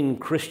queen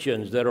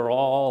Christians that are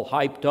all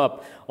hyped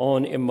up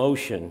on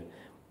emotion.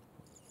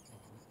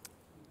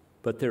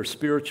 But their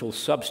spiritual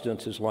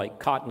substance is like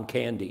cotton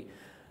candy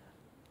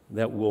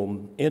that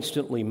will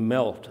instantly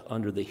melt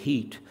under the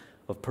heat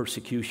of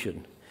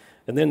persecution.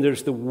 And then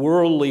there's the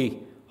worldly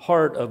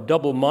heart of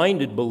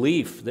double-minded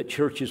belief that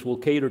churches will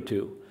cater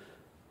to,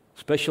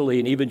 especially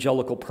in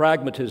evangelical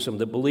pragmatism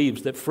that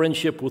believes that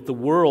friendship with the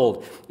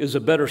world is a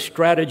better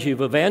strategy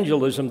of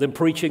evangelism than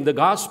preaching the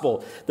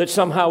gospel, that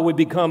somehow we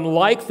become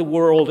like the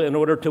world in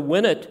order to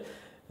win it.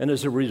 And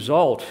as a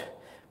result,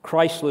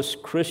 Christless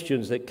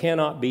Christians that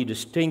cannot be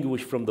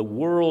distinguished from the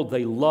world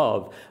they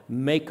love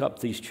make up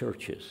these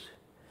churches.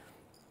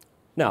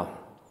 Now,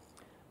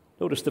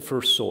 notice the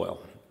first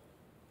soil,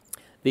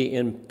 the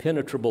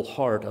impenetrable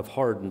heart of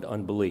hardened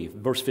unbelief.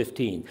 Verse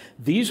 15,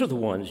 these are the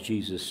ones,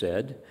 Jesus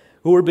said,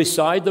 who are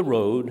beside the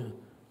road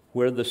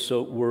where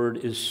the word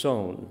is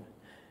sown.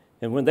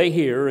 And when they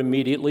hear,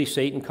 immediately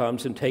Satan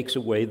comes and takes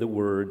away the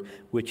word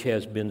which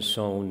has been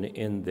sown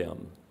in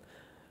them.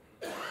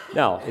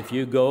 Now, if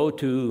you go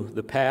to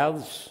the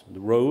paths, the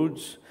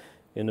roads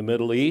in the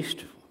Middle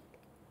East,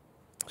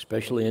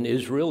 especially in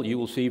Israel, you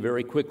will see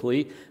very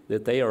quickly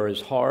that they are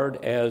as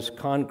hard as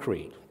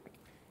concrete.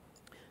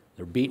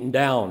 They're beaten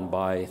down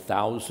by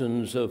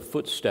thousands of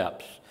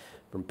footsteps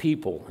from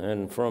people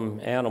and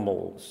from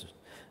animals,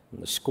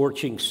 and the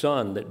scorching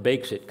sun that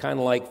bakes it, kind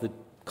of like the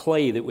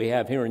clay that we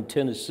have here in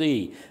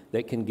Tennessee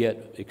that can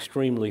get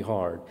extremely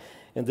hard.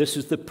 And this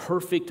is the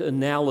perfect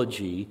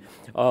analogy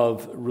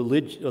of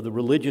the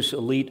religious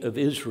elite of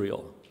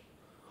Israel,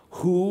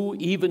 who,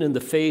 even in the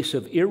face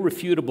of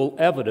irrefutable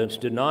evidence,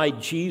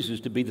 denied Jesus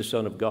to be the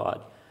Son of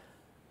God,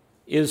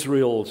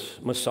 Israel's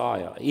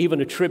Messiah,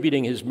 even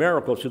attributing his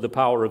miracles to the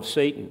power of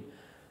Satan.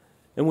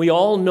 And we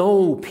all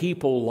know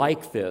people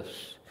like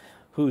this,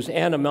 whose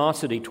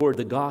animosity toward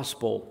the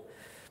gospel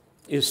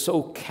is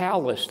so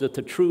callous that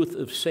the truth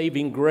of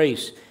saving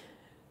grace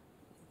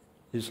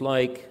is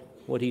like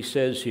what he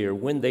says here.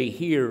 When they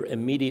hear,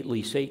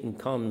 immediately Satan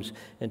comes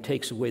and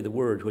takes away the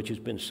word which has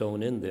been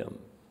sown in them.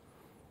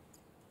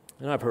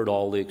 And I've heard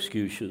all the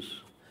excuses.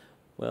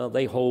 Well,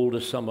 they hold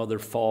to some other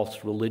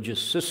false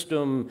religious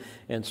system,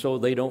 and so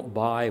they don't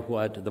buy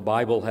what the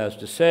Bible has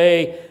to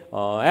say.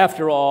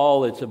 After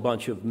all, it's a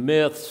bunch of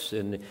myths,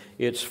 and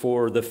it's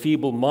for the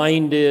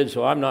feeble-minded,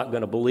 so I'm not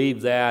going to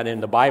believe that.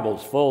 And the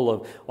Bible's full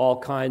of all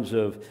kinds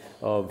of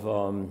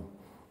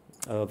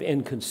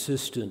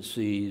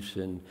inconsistencies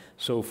and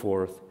so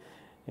forth.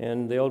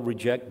 And they'll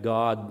reject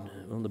God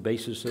on the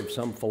basis of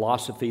some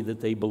philosophy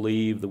that they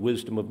believe, the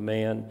wisdom of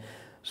man.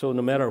 So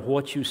no matter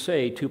what you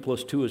say, 2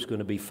 plus 2 is going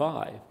to be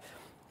 5.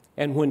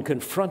 And when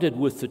confronted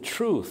with the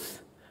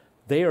truth,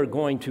 they are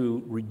going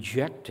to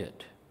reject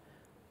it,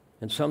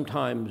 and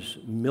sometimes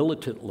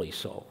militantly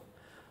so.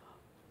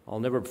 I'll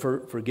never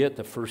forget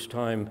the first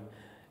time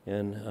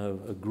in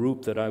a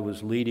group that I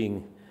was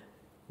leading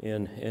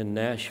in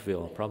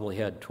Nashville. Probably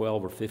had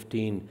 12 or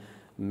 15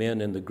 men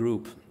in the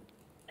group.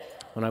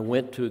 When I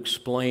went to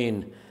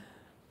explain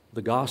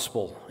the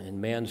gospel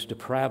and man's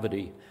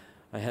depravity,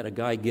 I had a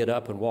guy get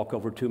up and walk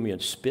over to me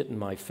and spit in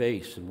my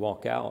face and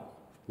walk out.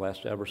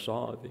 Last I ever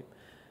saw of him.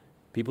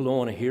 People don't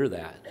want to hear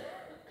that.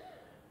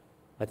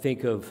 I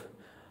think of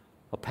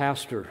a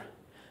pastor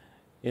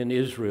in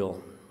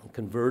Israel, a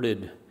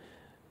converted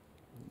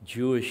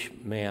Jewish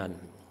man.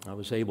 I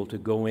was able to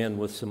go in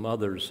with some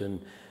others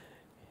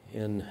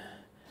in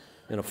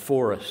a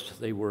forest.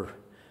 They were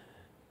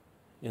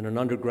in an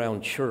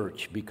underground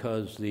church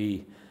because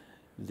the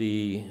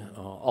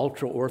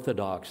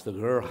ultra-Orthodox, the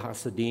Ger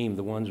Hasidim,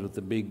 the ones with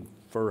the big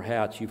fur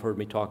hats, you've heard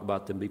me talk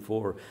about them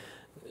before,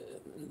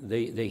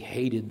 they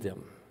hated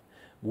them,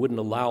 wouldn't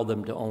allow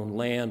them to own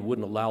land,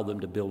 wouldn't allow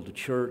them to build a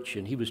church.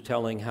 And he was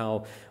telling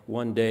how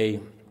one day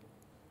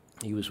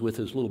he was with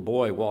his little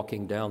boy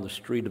walking down the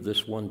street of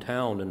this one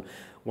town, and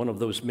one of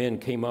those men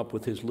came up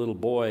with his little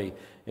boy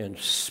and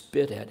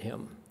spit at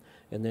him,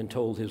 and then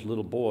told his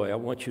little boy, I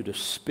want you to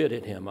spit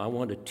at him. I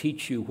want to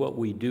teach you what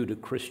we do to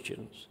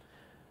Christians.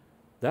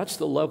 That's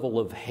the level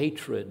of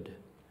hatred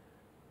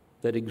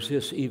that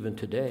exists even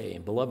today.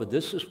 And beloved,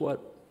 this is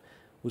what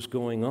was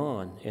going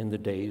on in the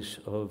days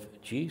of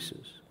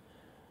Jesus.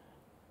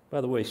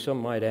 By the way, some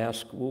might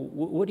ask, well,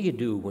 what do you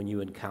do when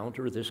you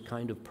encounter this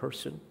kind of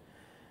person?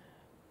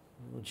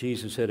 Well,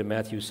 Jesus said in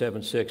Matthew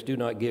 7:6, do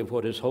not give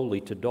what is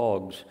holy to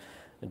dogs,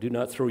 and do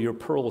not throw your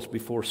pearls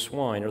before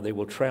swine, or they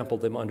will trample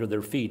them under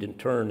their feet and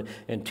turn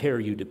and tear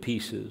you to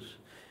pieces.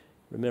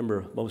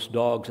 Remember, most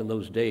dogs in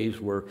those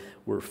days were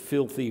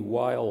filthy,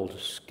 wild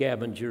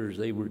scavengers.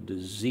 They were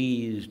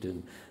diseased,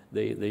 and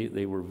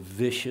they were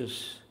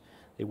vicious.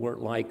 They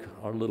weren't like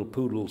our little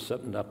poodles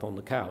sitting up on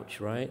the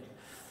couch, right?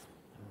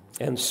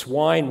 And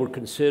swine were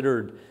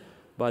considered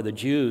by the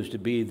Jews to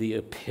be the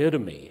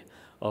epitome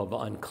of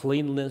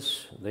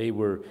uncleanness. They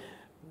were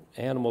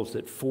animals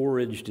that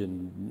foraged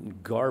in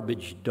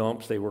garbage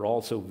dumps. They were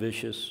also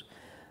vicious.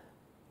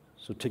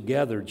 So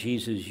together,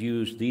 Jesus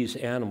used these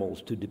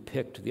animals to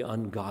depict the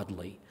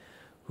ungodly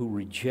who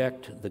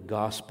reject the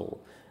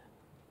gospel,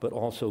 but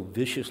also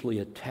viciously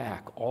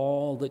attack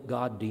all that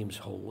God deems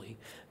holy,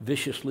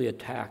 viciously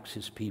attacks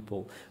his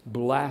people,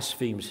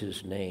 blasphemes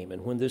his name.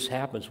 And when this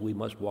happens, we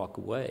must walk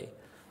away.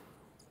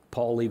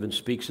 Paul even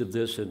speaks of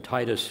this in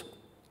Titus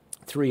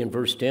 3 and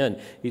verse 10.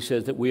 He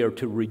says that we are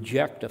to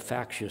reject a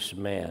factious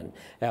man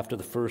after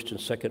the first and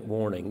second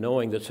warning,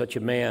 knowing that such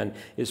a man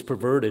is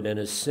perverted and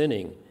is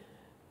sinning,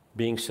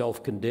 being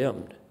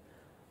self-condemned.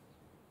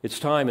 It's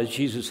time, as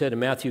Jesus said in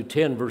Matthew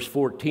 10, verse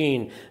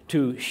 14,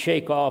 to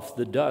shake off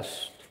the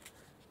dust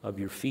of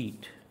your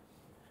feet.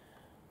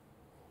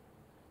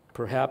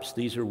 Perhaps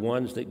these are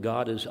ones that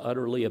God has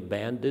utterly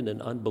abandoned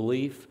in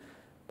unbelief.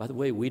 By the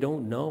way, we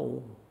don't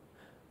know.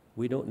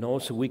 We don't know,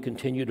 so we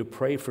continue to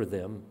pray for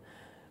them.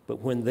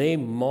 But when they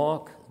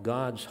mock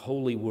God's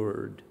holy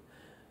word,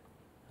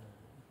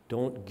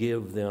 don't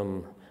give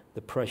them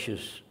the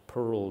precious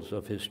pearls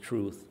of his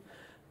truth.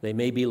 They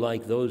may be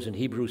like those in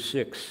Hebrews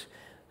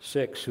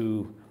 6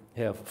 who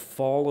have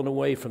fallen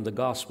away from the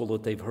gospel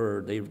that they've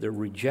heard. They're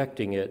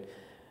rejecting it.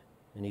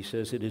 And he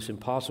says it is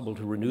impossible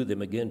to renew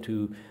them again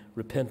to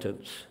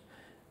repentance.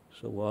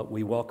 So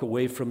we walk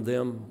away from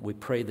them. We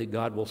pray that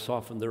God will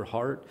soften their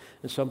heart.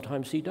 And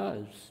sometimes he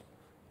does.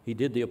 He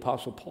did the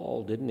Apostle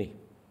Paul, didn't he?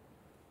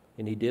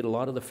 And he did a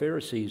lot of the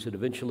Pharisees that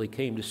eventually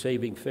came to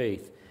saving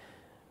faith.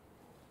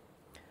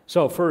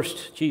 So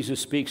first,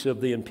 Jesus speaks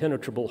of the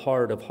impenetrable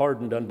heart of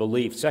hardened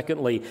unbelief.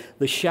 Secondly,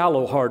 the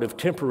shallow heart of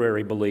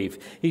temporary belief.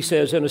 He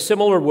says, in a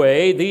similar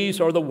way, these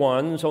are the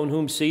ones on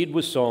whom seed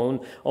was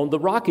sown on the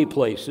rocky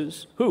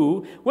places,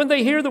 who, when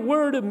they hear the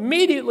word,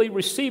 immediately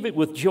receive it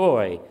with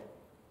joy.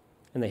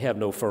 And they have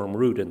no firm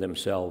root in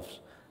themselves,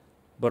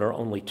 but are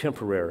only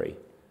temporary.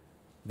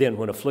 Then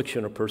when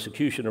affliction or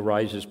persecution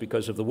arises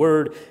because of the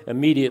word,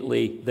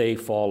 immediately they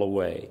fall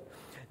away.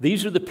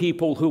 These are the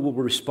people who will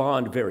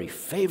respond very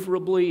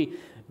favorably,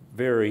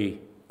 very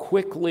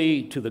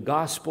quickly to the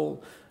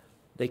gospel.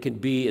 They can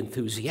be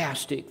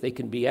enthusiastic. They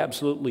can be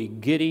absolutely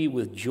giddy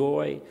with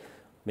joy.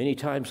 Many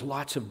times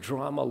lots of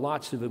drama,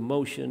 lots of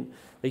emotion.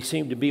 They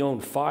seem to be on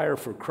fire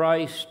for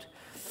Christ.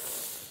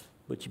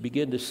 But you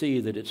begin to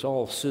see that it's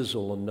all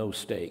sizzle and no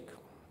steak.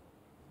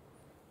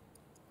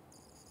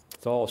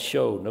 It's all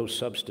show, no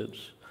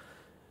substance.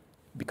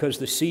 Because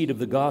the seed of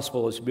the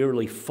gospel has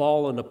merely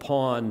fallen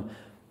upon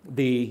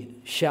the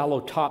shallow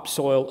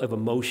topsoil of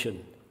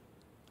emotion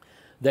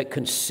that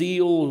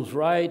conceals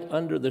right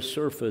under the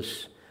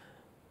surface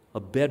a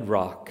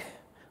bedrock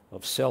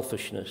of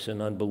selfishness and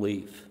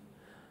unbelief.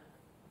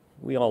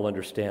 We all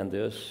understand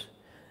this.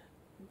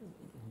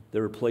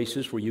 There are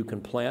places where you can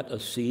plant a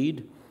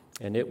seed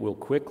and it will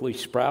quickly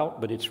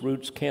sprout, but its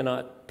roots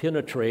cannot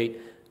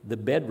penetrate the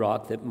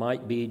bedrock that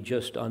might be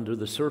just under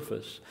the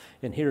surface.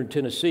 And here in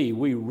Tennessee,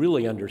 we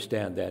really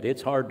understand that.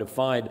 It's hard to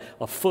find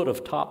a foot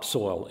of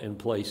topsoil in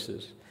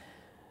places.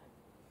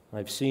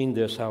 I've seen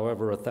this,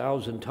 however,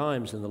 1,000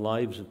 times in the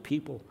lives of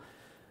people.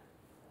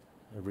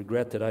 I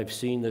regret that I've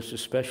seen this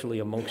especially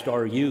amongst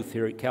our youth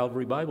here at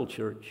Calvary Bible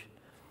Church.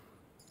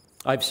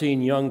 I've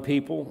seen young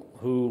people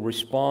who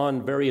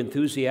respond very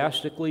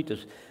enthusiastically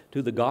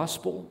to the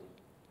gospel,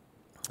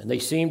 and they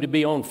seem to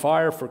be on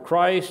fire for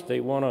Christ.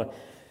 They want to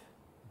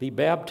be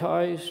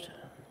baptized.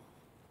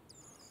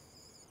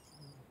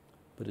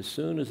 But as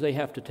soon as they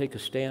have to take a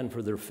stand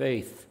for their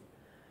faith,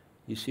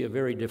 you see a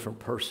very different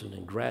person,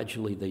 and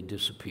gradually they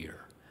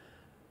disappear.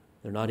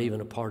 They're not even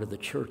a part of the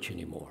church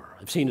anymore.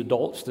 I've seen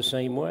adults the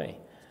same way.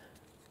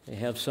 They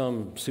have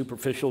some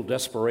superficial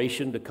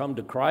desperation to come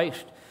to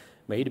Christ,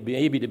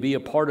 maybe to be a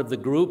part of the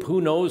group.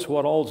 Who knows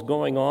what all's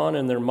going on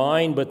in their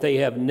mind, but they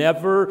have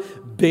never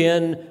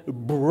been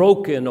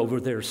broken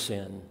over their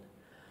sin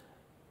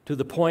to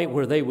the point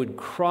where they would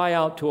cry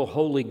out to a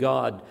holy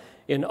God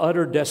in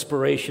utter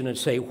desperation and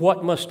say,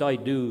 "What must I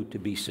do to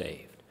be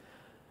saved?"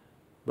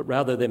 But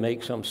rather they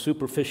make some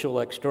superficial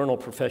external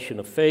profession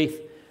of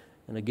faith.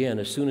 And again,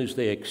 as soon as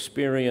they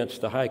experience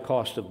the high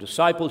cost of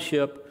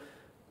discipleship,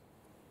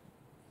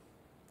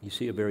 you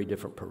see a very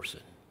different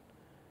person.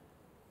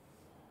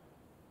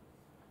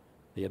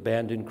 They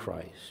abandon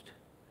Christ.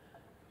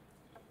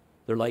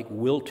 They're like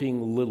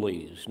wilting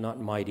lilies,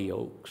 not mighty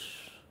oaks.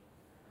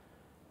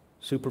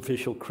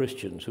 Superficial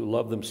Christians who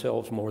love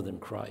themselves more than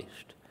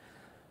Christ,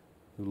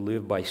 who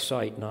live by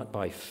sight, not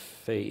by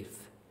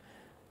faith.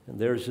 And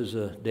theirs is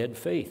a dead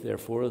faith,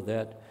 therefore,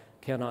 that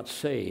cannot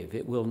save.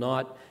 It will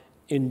not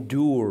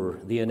endure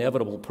the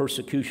inevitable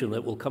persecution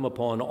that will come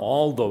upon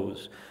all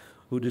those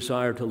who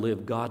desire to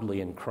live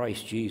godly in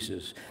Christ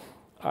Jesus.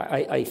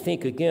 I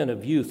think again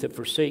of youth that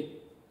forsake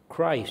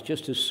Christ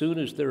just as soon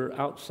as they're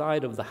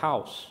outside of the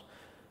house.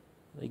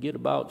 They get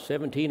about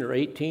 17 or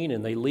 18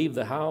 and they leave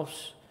the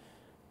house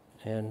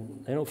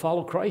and they don't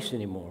follow Christ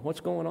anymore.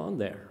 What's going on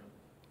there?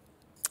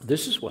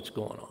 This is what's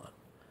going on.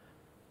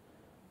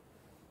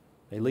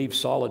 They leave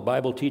solid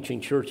Bible-teaching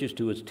churches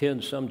to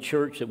attend some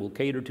church that will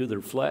cater to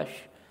their flesh.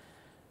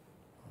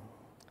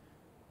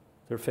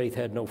 Their faith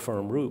had no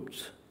firm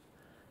roots,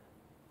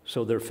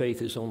 so their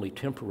faith is only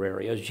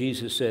temporary. As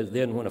Jesus said,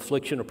 then when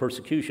affliction or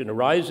persecution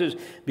arises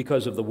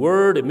because of the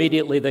word,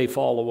 immediately they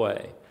fall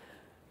away.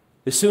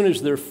 As soon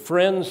as their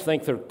friends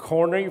think they're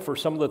corny for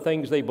some of the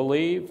things they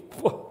believe,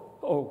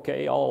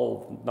 okay,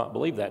 I'll not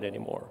believe that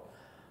anymore.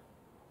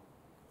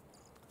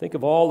 Think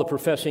of all the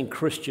professing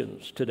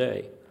Christians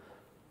today.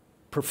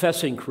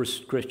 Professing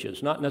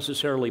Christians, not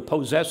necessarily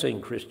possessing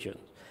Christians,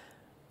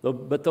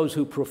 but those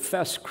who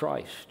profess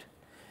Christ.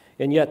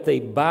 And yet they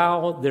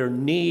bow their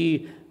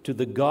knee to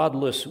the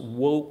godless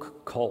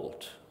woke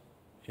cult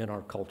in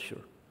our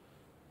culture.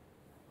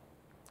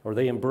 Or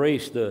they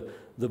embrace the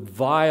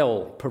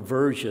vile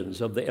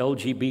perversions of the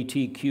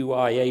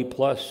LGBTQIA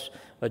plus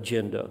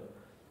agenda.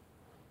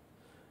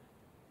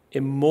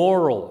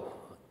 Immoral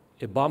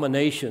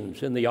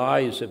abominations in the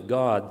eyes of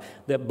God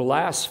that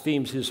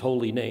blasphemes his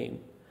holy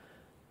name.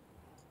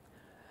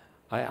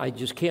 I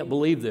just can't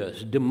believe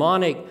this.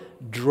 Demonic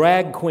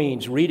drag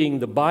queens reading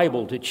the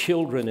Bible to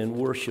children in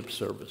worship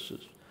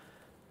services.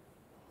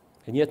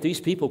 And yet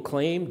these people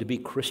claim to be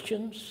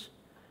Christians?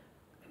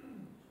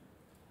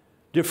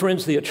 Dear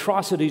friends, the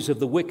atrocities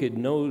of the wicked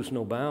knows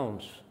no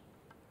bounds.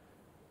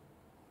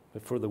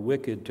 But for the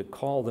wicked to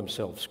call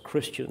themselves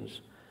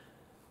Christians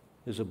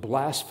is a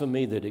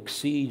blasphemy that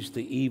exceeds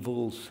the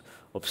evils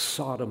of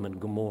Sodom and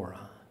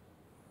Gomorrah.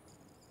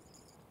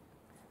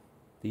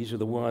 These are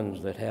the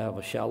ones that have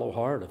a shallow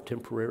heart of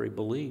temporary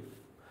belief.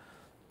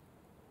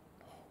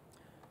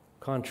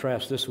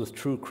 Contrast this with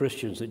true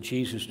Christians that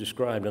Jesus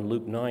described in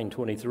Luke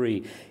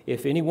 9:23.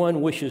 If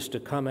anyone wishes to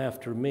come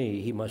after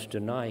me, he must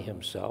deny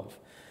himself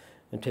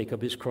and take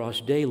up his cross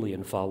daily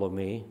and follow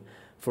me.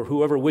 For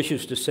whoever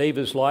wishes to save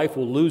his life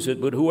will lose it,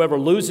 but whoever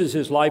loses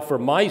his life for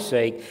my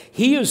sake,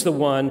 he is the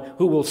one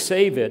who will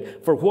save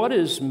it. For what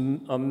is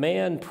a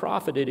man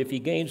profited if he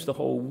gains the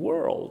whole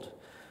world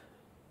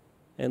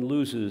and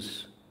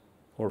loses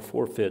or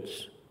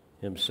forfeits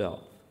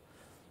himself?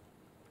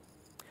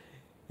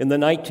 In the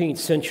 19th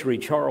century,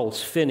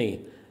 Charles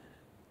Finney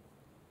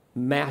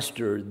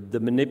mastered the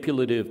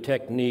manipulative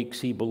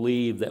techniques he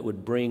believed that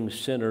would bring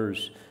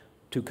sinners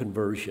to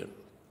conversion.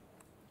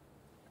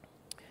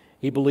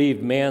 He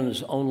believed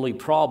man's only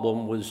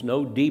problem was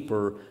no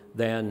deeper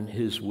than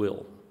his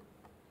will.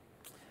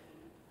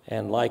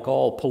 And like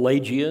all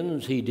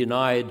Pelagians, he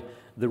denied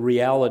the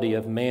reality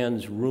of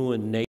man's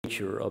ruined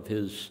nature, of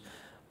his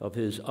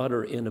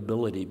utter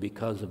inability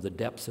because of the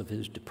depths of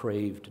his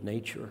depraved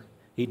nature.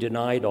 He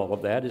denied all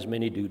of that, as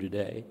many do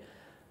today.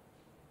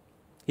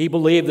 He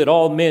believed that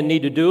all men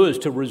need to do is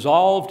to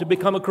resolve to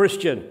become a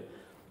Christian.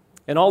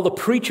 And all the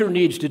preacher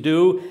needs to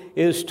do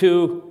is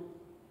to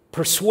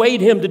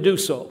persuade him to do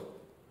so.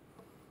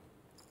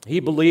 He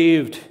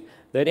believed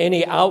that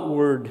any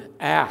outward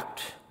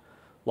act,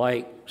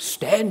 like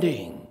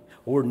standing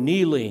or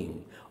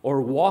kneeling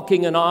or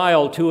walking an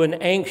aisle to an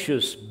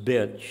anxious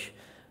bench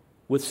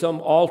with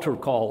some altar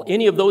call,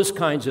 any of those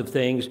kinds of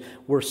things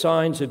were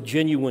signs of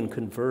genuine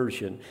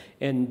conversion.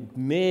 And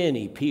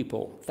many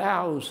people,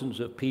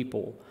 thousands of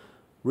people,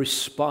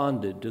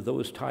 responded to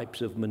those types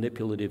of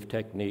manipulative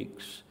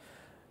techniques,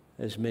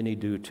 as many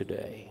do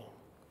today.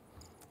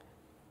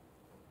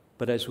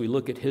 But as we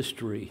look at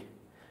history,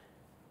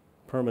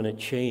 permanent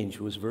change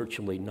was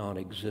virtually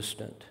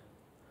non-existent.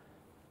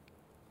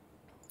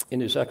 In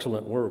his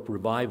excellent work,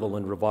 Revival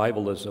and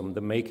Revivalism,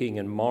 the Making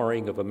and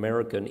Marring of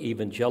American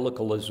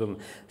Evangelicalism,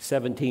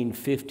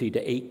 1750 to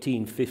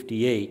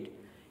 1858,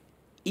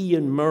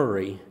 Ian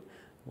Murray,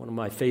 one of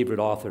my favorite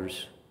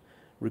authors,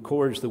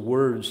 records the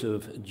words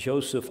of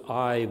Joseph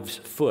Ives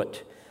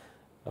Foote,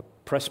 a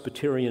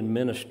Presbyterian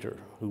minister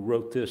who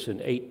wrote this in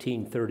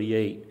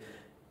 1838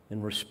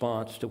 in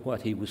response to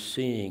what he was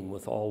seeing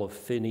with all of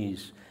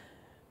Finney's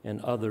and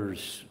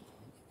others'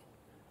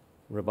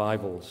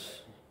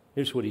 revivals.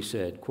 Here's what he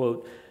said,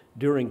 quote,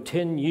 "During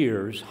 10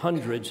 years,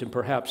 hundreds and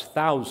perhaps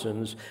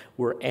thousands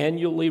were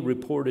annually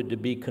reported to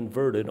be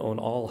converted on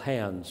all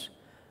hands.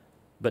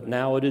 But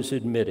now it is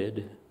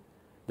admitted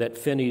that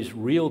Finney's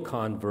real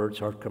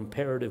converts are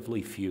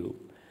comparatively few.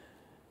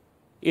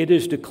 It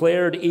is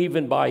declared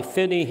even by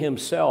Finney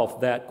himself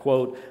that,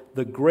 quote,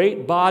 the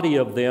great body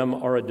of them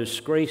are a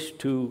disgrace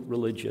to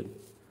religion,"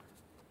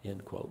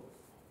 end quote.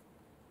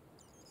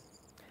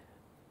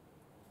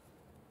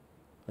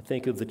 I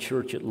think of the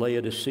church at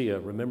Laodicea.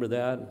 Remember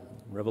that?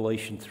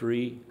 Revelation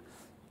 3.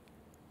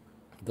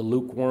 The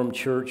lukewarm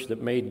church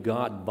that made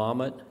God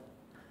vomit.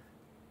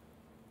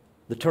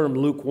 The term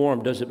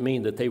lukewarm doesn't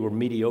mean that they were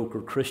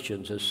mediocre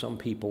Christians, as some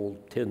people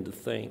tend to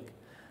think.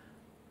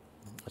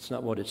 That's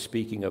not what it's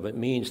speaking of. It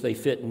means they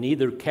fit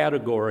neither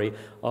category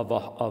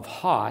of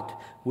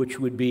hot, which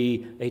would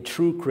be a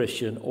true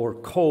Christian, or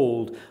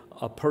cold,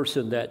 a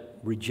person that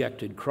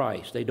rejected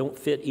Christ. They don't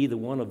fit either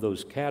one of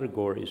those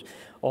categories.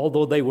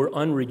 Although they were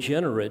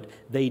unregenerate,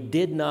 they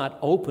did not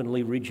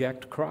openly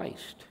reject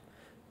Christ.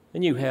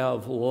 And you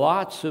have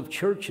lots of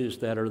churches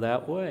that are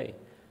that way.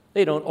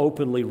 They don't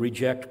openly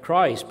reject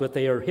Christ, but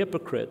they are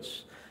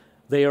hypocrites.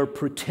 They are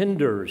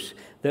pretenders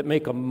that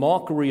make a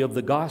mockery of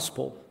the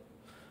gospel.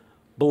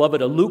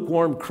 Beloved, a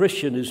lukewarm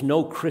Christian is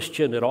no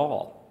Christian at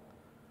all.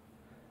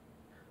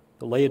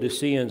 The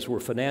Laodiceans were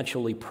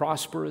financially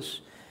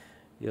prosperous,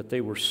 yet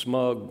they were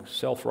smug,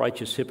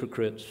 self-righteous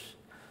hypocrites,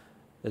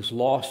 as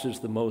lost as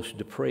the most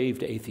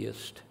depraved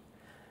atheist.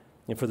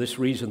 And for this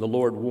reason, the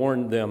Lord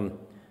warned them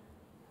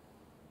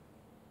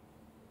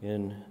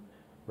in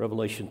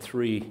Revelation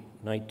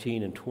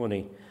 3:19 and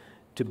 20,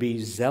 to be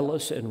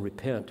zealous and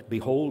repent.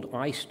 Behold,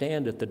 I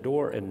stand at the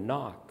door and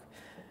knock.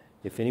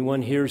 If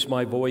anyone hears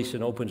my voice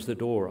and opens the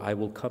door, I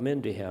will come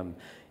into him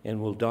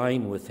and will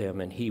dine with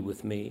him and he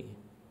with me.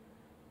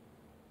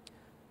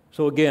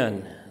 So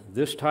again,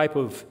 this type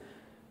of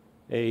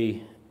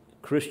a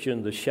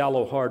Christian, the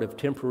shallow heart of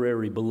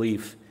temporary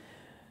belief,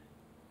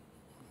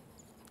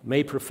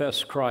 may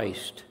profess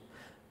Christ,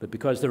 but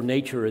because their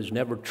nature has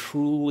never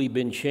truly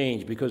been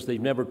changed, because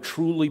they've never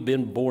truly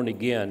been born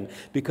again,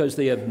 because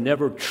they have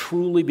never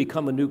truly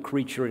become a new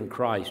creature in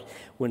Christ,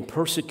 when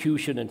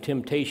persecution and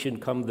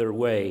temptation come their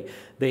way,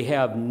 they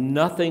have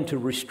nothing to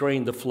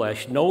restrain the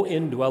flesh, no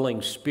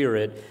indwelling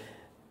spirit,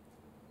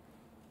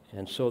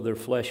 and so their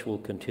flesh will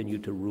continue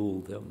to rule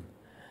them.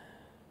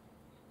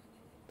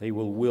 They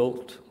will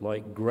wilt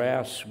like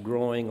grass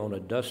growing on a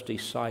dusty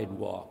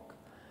sidewalk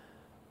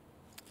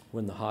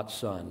when the hot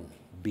sun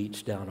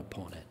beats down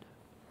upon it.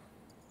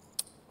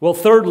 Well,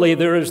 thirdly,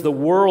 there is the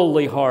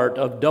worldly heart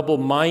of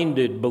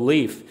double-minded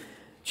belief.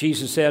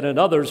 Jesus said, and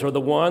others are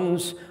the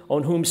ones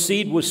on whom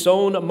seed was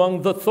sown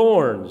among the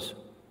thorns.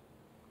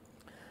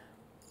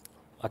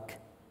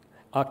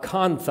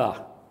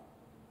 Acantha,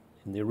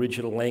 in the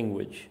original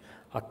language.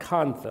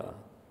 Acantha,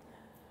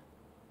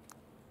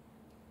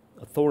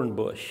 a thorn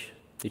bush.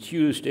 It's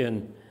used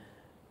in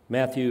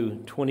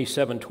Matthew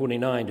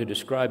 27:29 to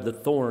describe the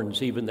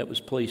thorns even that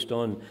was placed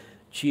on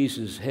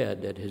Jesus'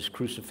 head at his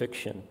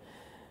crucifixion.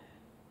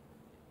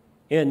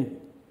 And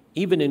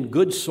even in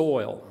good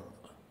soil,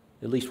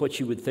 at least what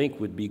you would think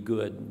would be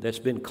good, that's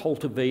been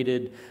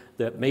cultivated,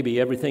 that maybe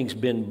everything's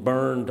been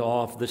burned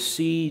off, the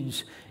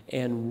seeds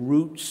and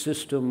root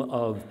system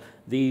of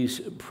these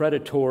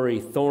predatory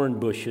thorn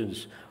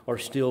bushes are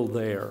still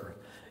there,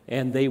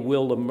 and they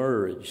will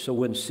emerge. So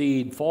when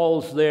seed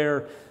falls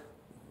there,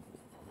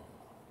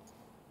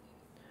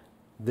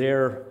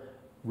 their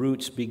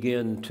roots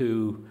begin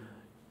to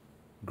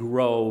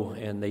grow,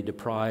 and they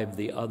deprive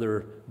the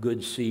other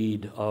good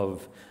seed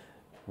of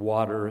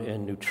water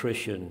and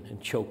nutrition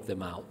and choke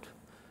them out.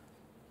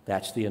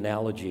 That's the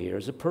analogy here.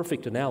 It's a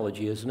perfect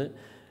analogy, isn't it?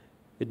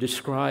 It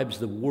describes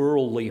the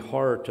worldly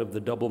heart of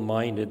the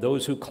double-minded,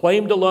 those who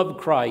claim to love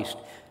Christ,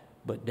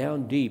 but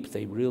down deep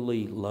they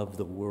really love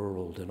the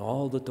world and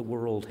all that the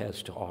world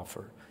has to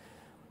offer.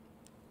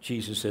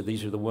 Jesus said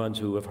these are the ones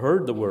who have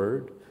heard the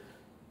word,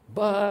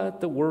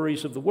 but the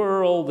worries of the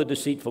world, the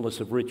deceitfulness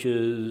of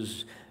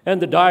riches,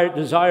 and the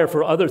desire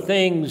for other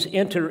things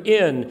enter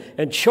in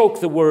and choke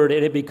the word,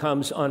 and it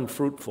becomes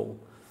unfruitful.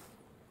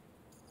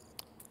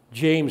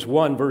 James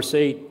 1, verse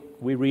 8,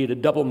 we read, a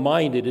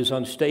double-minded is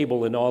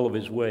unstable in all of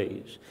his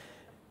ways.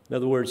 In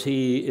other words,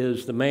 he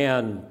is the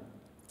man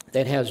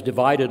that has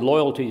divided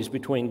loyalties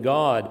between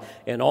God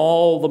and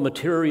all the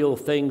material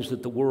things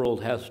that the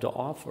world has to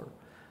offer.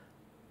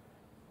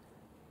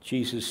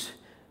 Jesus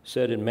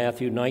said in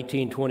Matthew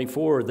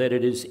 19:24 that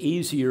it is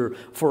easier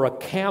for a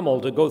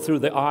camel to go through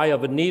the eye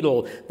of a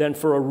needle than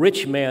for a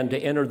rich man to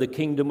enter the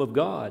kingdom of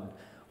God.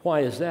 Why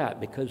is that?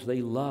 Because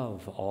they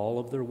love all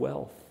of their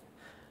wealth.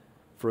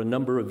 For a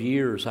number of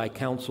years, I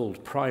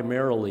counseled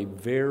primarily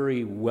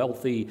very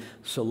wealthy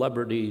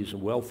celebrities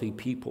and wealthy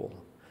people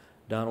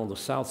down on the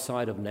south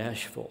side of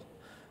Nashville.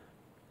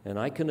 And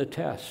I can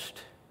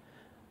attest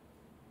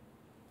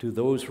to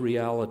those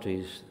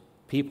realities.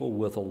 People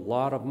with a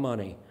lot of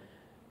money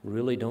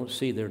really don't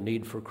see their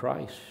need for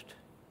Christ.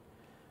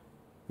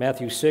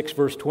 Matthew 6,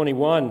 verse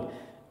 21,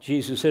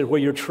 Jesus said,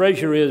 where your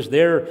treasure is,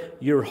 there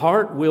your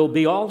heart will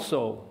be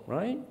also,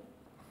 right?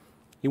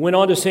 He went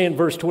on to say in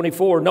verse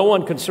 24, no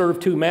one can serve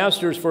two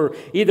masters, for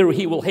either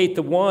he will hate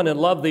the one and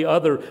love the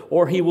other,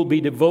 or he will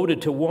be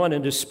devoted to one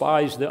and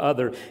despise the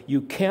other.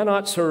 You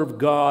cannot serve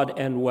God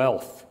and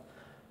wealth.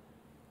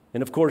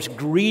 And of course,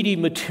 greedy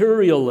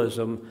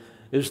materialism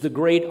is the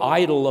great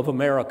idol of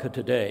America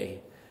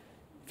today.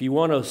 If you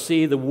want to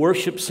see the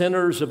worship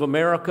centers of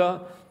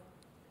America,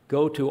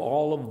 go to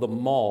all of the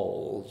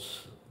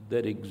malls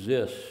that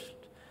exist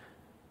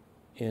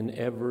in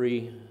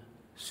every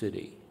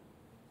city.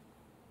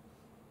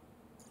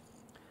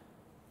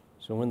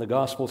 So when the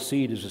gospel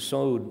seed is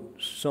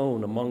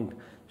sown among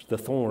the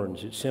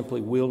thorns, it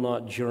simply will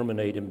not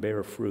germinate and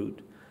bear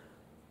fruit.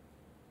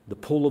 The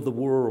pull of the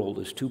world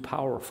is too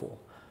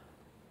powerful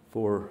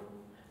for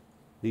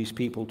these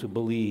people to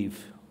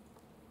believe.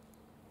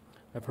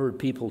 I've heard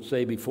people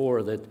say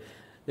before that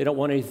they don't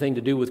want anything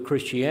to do with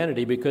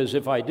Christianity because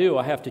if I do,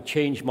 I have to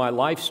change my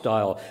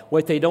lifestyle.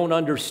 What they don't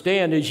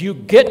understand is you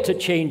get to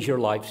change your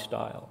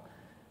lifestyle.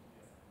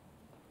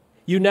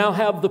 You now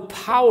have the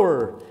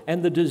power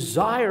and the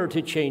desire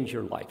to change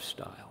your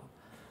lifestyle.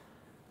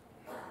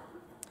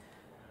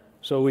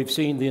 So we've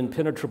seen the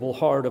impenetrable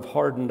heart of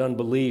hardened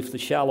unbelief, the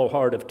shallow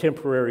heart of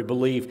temporary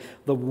belief,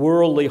 the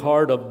worldly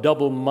heart of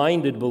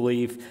double-minded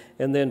belief,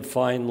 and then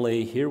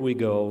finally, here we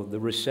go, the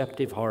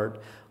receptive heart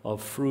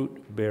of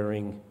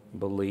fruit-bearing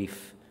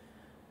belief.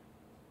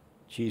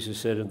 Jesus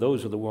said, and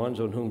those are the ones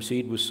on whom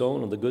seed was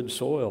sown on the good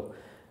soil.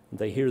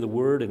 They hear the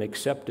word and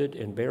accept it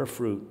and bear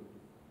fruit,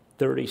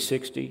 30,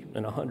 60,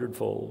 and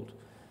 100-fold.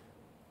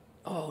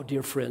 Oh,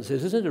 dear friends,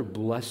 isn't it a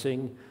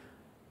blessing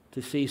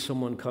to see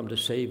someone come to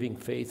saving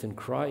faith in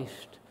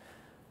Christ,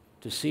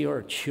 to see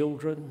our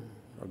children,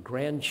 our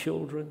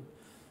grandchildren,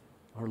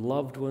 our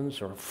loved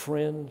ones, our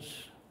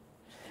friends.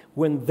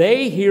 When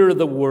they hear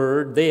the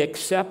word, they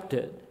accept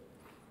it.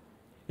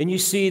 And you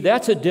see,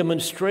 that's a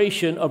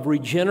demonstration of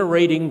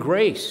regenerating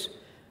grace,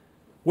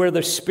 where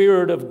the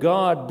Spirit of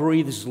God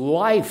breathes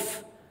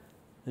life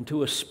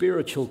into a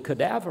spiritual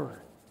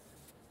cadaver,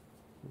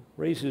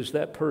 raises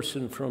that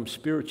person from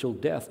spiritual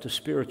death to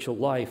spiritual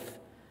life.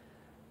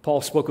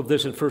 Paul spoke of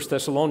this in 1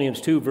 Thessalonians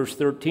 2, verse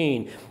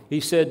 13. He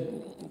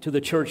said to the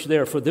church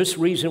there, for this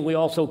reason we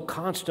also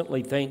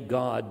constantly thank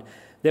God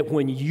that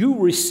when you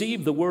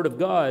received the word of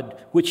God,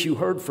 which you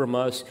heard from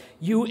us,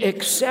 you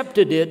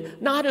accepted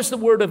it not as the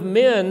word of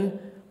men,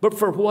 but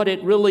for what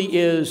it really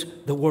is,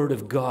 the word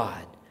of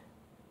God,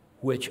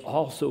 which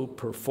also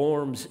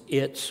performs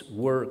its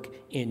work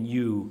in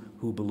you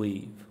who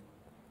believe.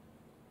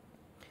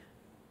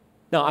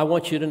 Now, I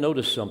want you to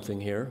notice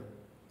something here.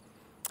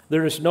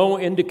 There is no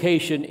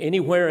indication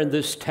anywhere in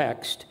this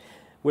text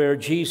where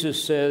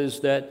Jesus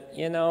says that,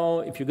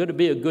 if you're going to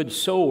be a good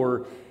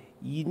sower,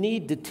 you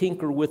need to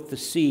tinker with the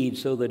seed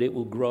so that it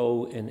will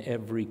grow in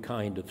every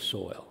kind of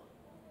soil.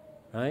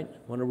 Right? I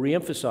want to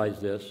reemphasize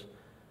this.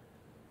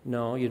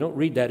 No, you don't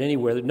read that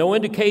anywhere. There's no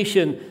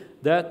indication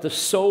that the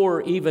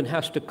sower even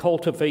has to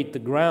cultivate the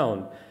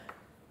ground.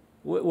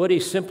 What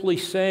he's simply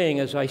saying,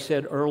 as I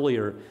said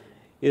earlier,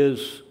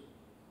 is,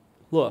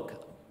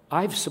 look,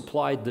 I've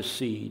supplied the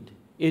seed.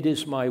 It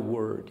is my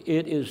word.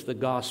 It is the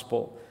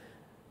gospel.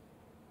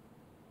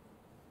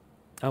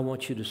 I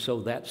want you to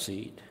sow that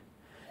seed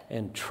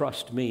and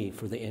trust me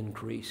for the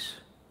increase.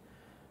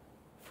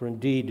 For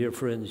indeed, dear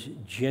friends,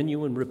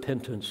 genuine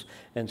repentance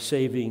and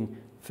saving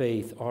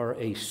faith are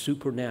a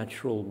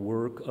supernatural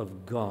work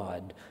of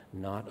God,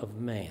 not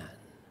of man.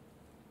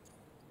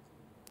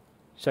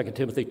 2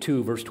 Timothy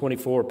 2, verse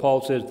 24, Paul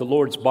says, the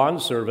Lord's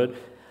bondservant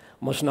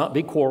must not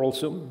be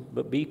quarrelsome,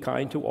 but be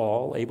kind to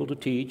all, able to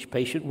teach,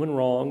 patient when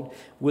wronged,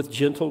 with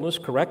gentleness,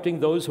 correcting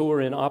those who are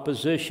in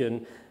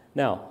opposition.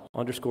 Now,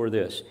 underscore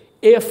this.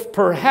 If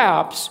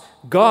perhaps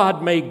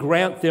God may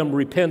grant them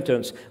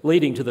repentance,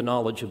 leading to the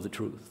knowledge of the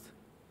truth,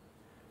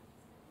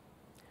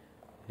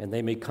 and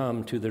they may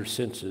come to their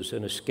senses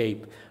and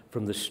escape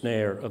from the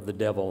snare of the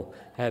devil,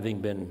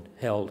 having been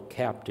held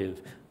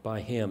captive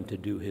by him to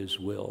do his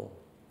will.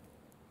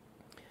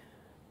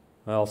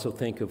 I also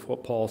think of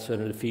what Paul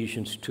said in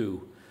Ephesians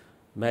 2,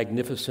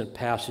 magnificent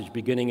passage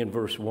beginning in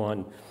verse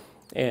 1.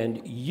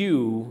 And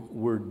you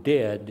were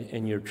dead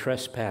in your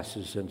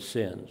trespasses and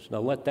sins. Now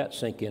let that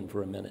sink in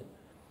for a minute.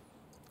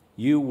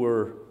 You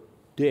were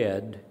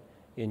dead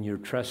in your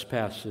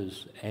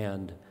trespasses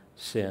and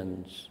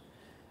sins,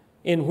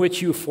 in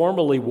which you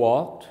formerly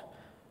walked,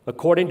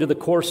 according to the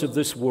course of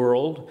this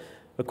world,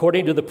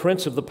 according to the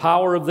prince of the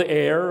power of the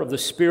air, of the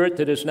spirit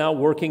that is now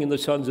working in the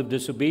sons of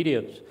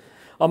disobedience.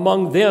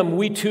 Among them,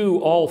 we too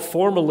all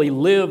formerly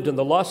lived in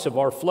the lusts of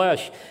our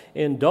flesh,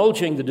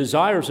 indulging the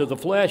desires of the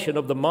flesh and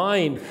of the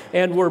mind,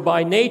 and were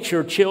by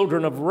nature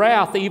children of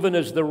wrath, even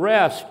as the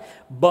rest.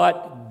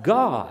 But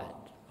God,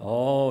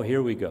 oh,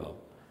 here we go.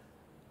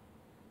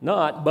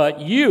 Not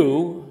but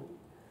you,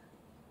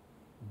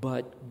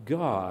 but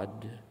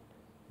God,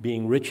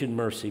 being rich in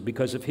mercy,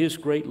 because of his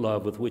great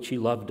love with which he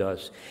loved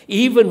us,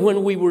 even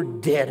when we were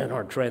dead in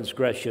our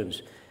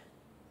transgressions,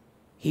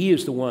 he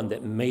is the one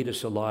that made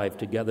us alive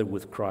together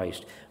with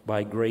Christ.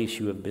 By grace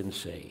you have been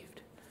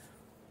saved.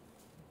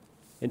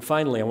 And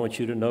finally, I want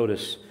you to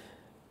notice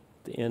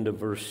the end of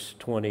verse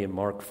 20 in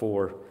Mark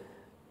 4.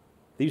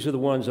 These are the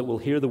ones that will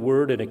hear the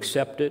word and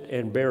accept it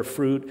and bear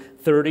fruit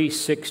 30,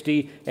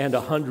 60, and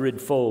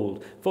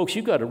 100-fold. Folks,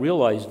 you've got to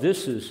realize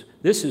this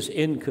is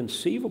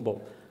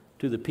inconceivable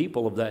to the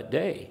people of that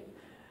day.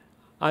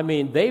 I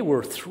mean, they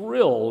were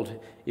thrilled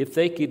if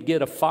they could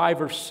get a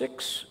 5 or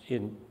 6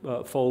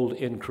 fold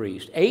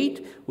increase.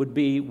 8 would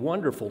be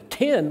wonderful.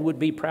 10 would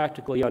be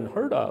practically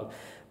unheard of.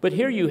 But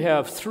here you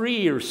have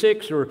 3 or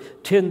 6 or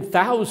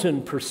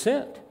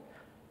 10,000%.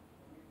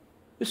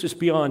 This is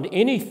beyond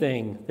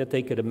anything that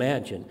they could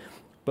imagine.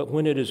 But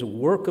when it is a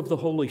work of the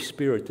Holy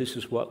Spirit, this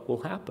is what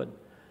will happen.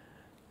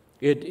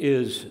 It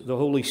is the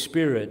Holy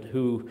Spirit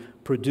who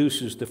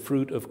produces the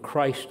fruit of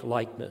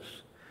Christ-likeness.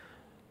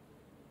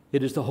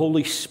 It is the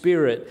Holy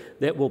Spirit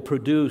that will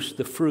produce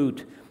the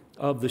fruit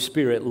of the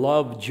Spirit: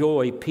 love,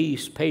 joy,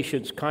 peace,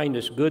 patience,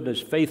 kindness,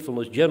 goodness,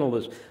 faithfulness,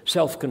 gentleness,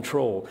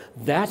 self-control.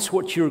 That's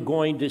what you're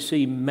going to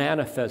see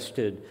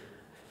manifested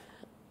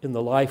in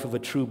the life of a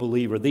true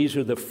believer. These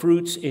are the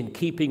fruits in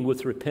keeping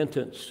with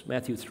repentance,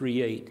 Matthew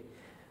 3:8.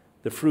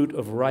 The fruit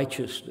of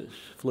righteousness,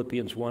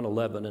 Philippians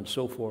 1:11, and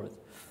so forth.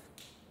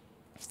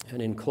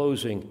 And in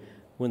closing,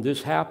 when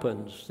this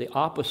happens, the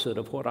opposite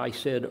of what I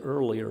said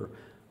earlier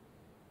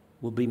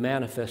will be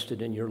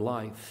manifested in your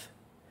life.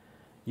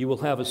 You will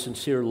have a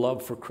sincere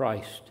love for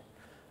Christ.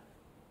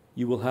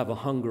 You will have a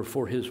hunger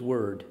for His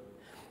Word.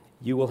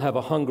 You will have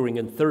a hungering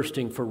and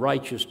thirsting for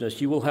righteousness.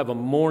 You will have a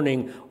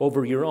mourning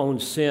over your own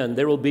sin.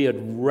 There will be a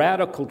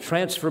radical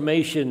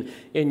transformation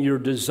in your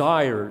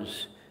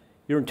desires.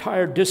 Your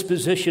entire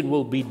disposition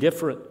will be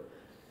different.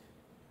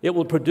 It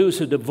will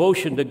produce a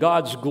devotion to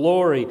God's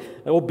glory,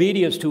 an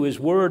obedience to His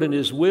Word and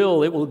His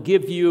will. It will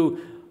give you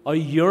a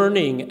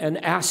yearning, an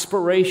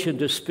aspiration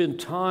to spend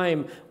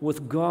time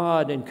with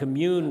God and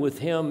commune with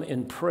Him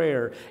in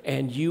prayer,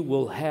 and you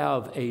will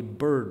have a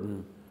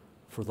burden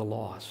for the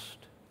lost.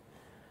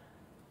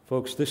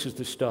 Folks, this is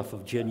the stuff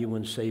of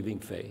genuine saving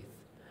faith.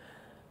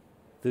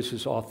 This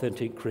is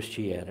authentic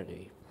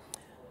Christianity.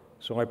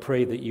 So I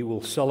pray that you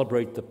will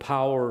celebrate the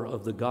power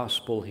of the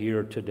gospel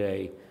here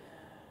today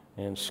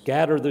and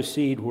scatter the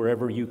seed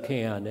wherever you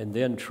can, and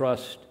then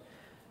trust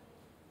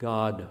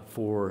God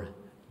for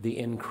the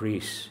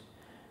increase,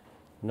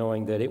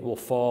 knowing that it will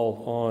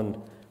fall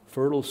on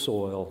fertile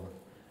soil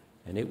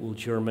and it will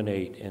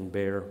germinate and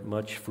bear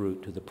much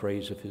fruit to the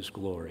praise of His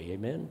glory.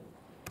 Amen?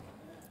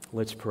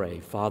 Let's pray.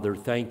 Father,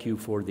 thank you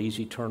for these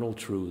eternal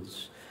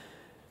truths.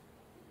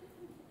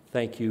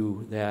 Thank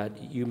you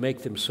that you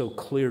make them so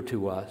clear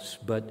to us,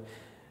 but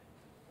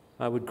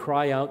I would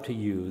cry out to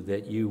you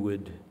that you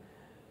would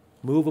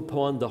move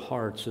upon the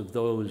hearts of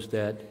those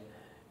that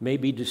may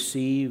be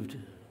deceived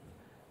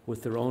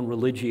with their own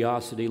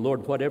religiosity.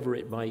 Lord, whatever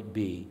it might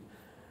be,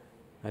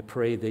 I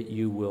pray that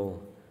you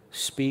will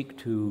speak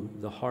to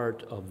the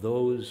heart of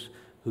those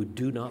who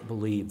do not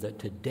believe that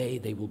today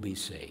they will be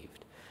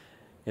saved.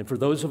 And for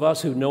those of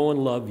us who know and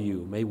love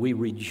you, may we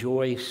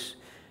rejoice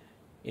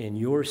in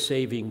your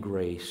saving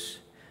grace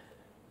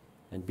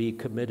and be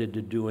committed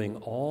to doing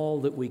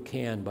all that we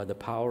can by the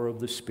power of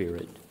the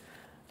Spirit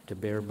to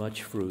bear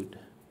much fruit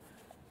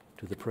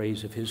to the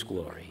praise of His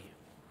glory.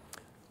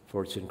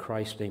 For it's in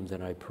Christ's name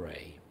that I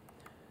pray.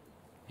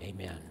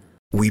 Amen.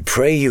 We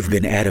pray you've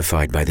been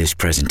edified by this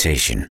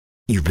presentation.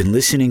 You've been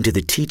listening to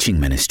the teaching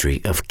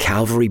ministry of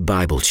Calvary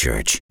Bible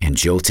Church in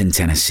Jolton,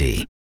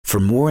 Tennessee. For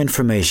more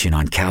information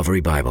on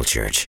Calvary Bible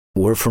Church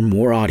or for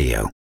more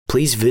audio,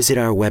 please visit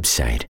our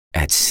website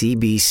at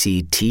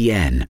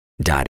cbctn.org.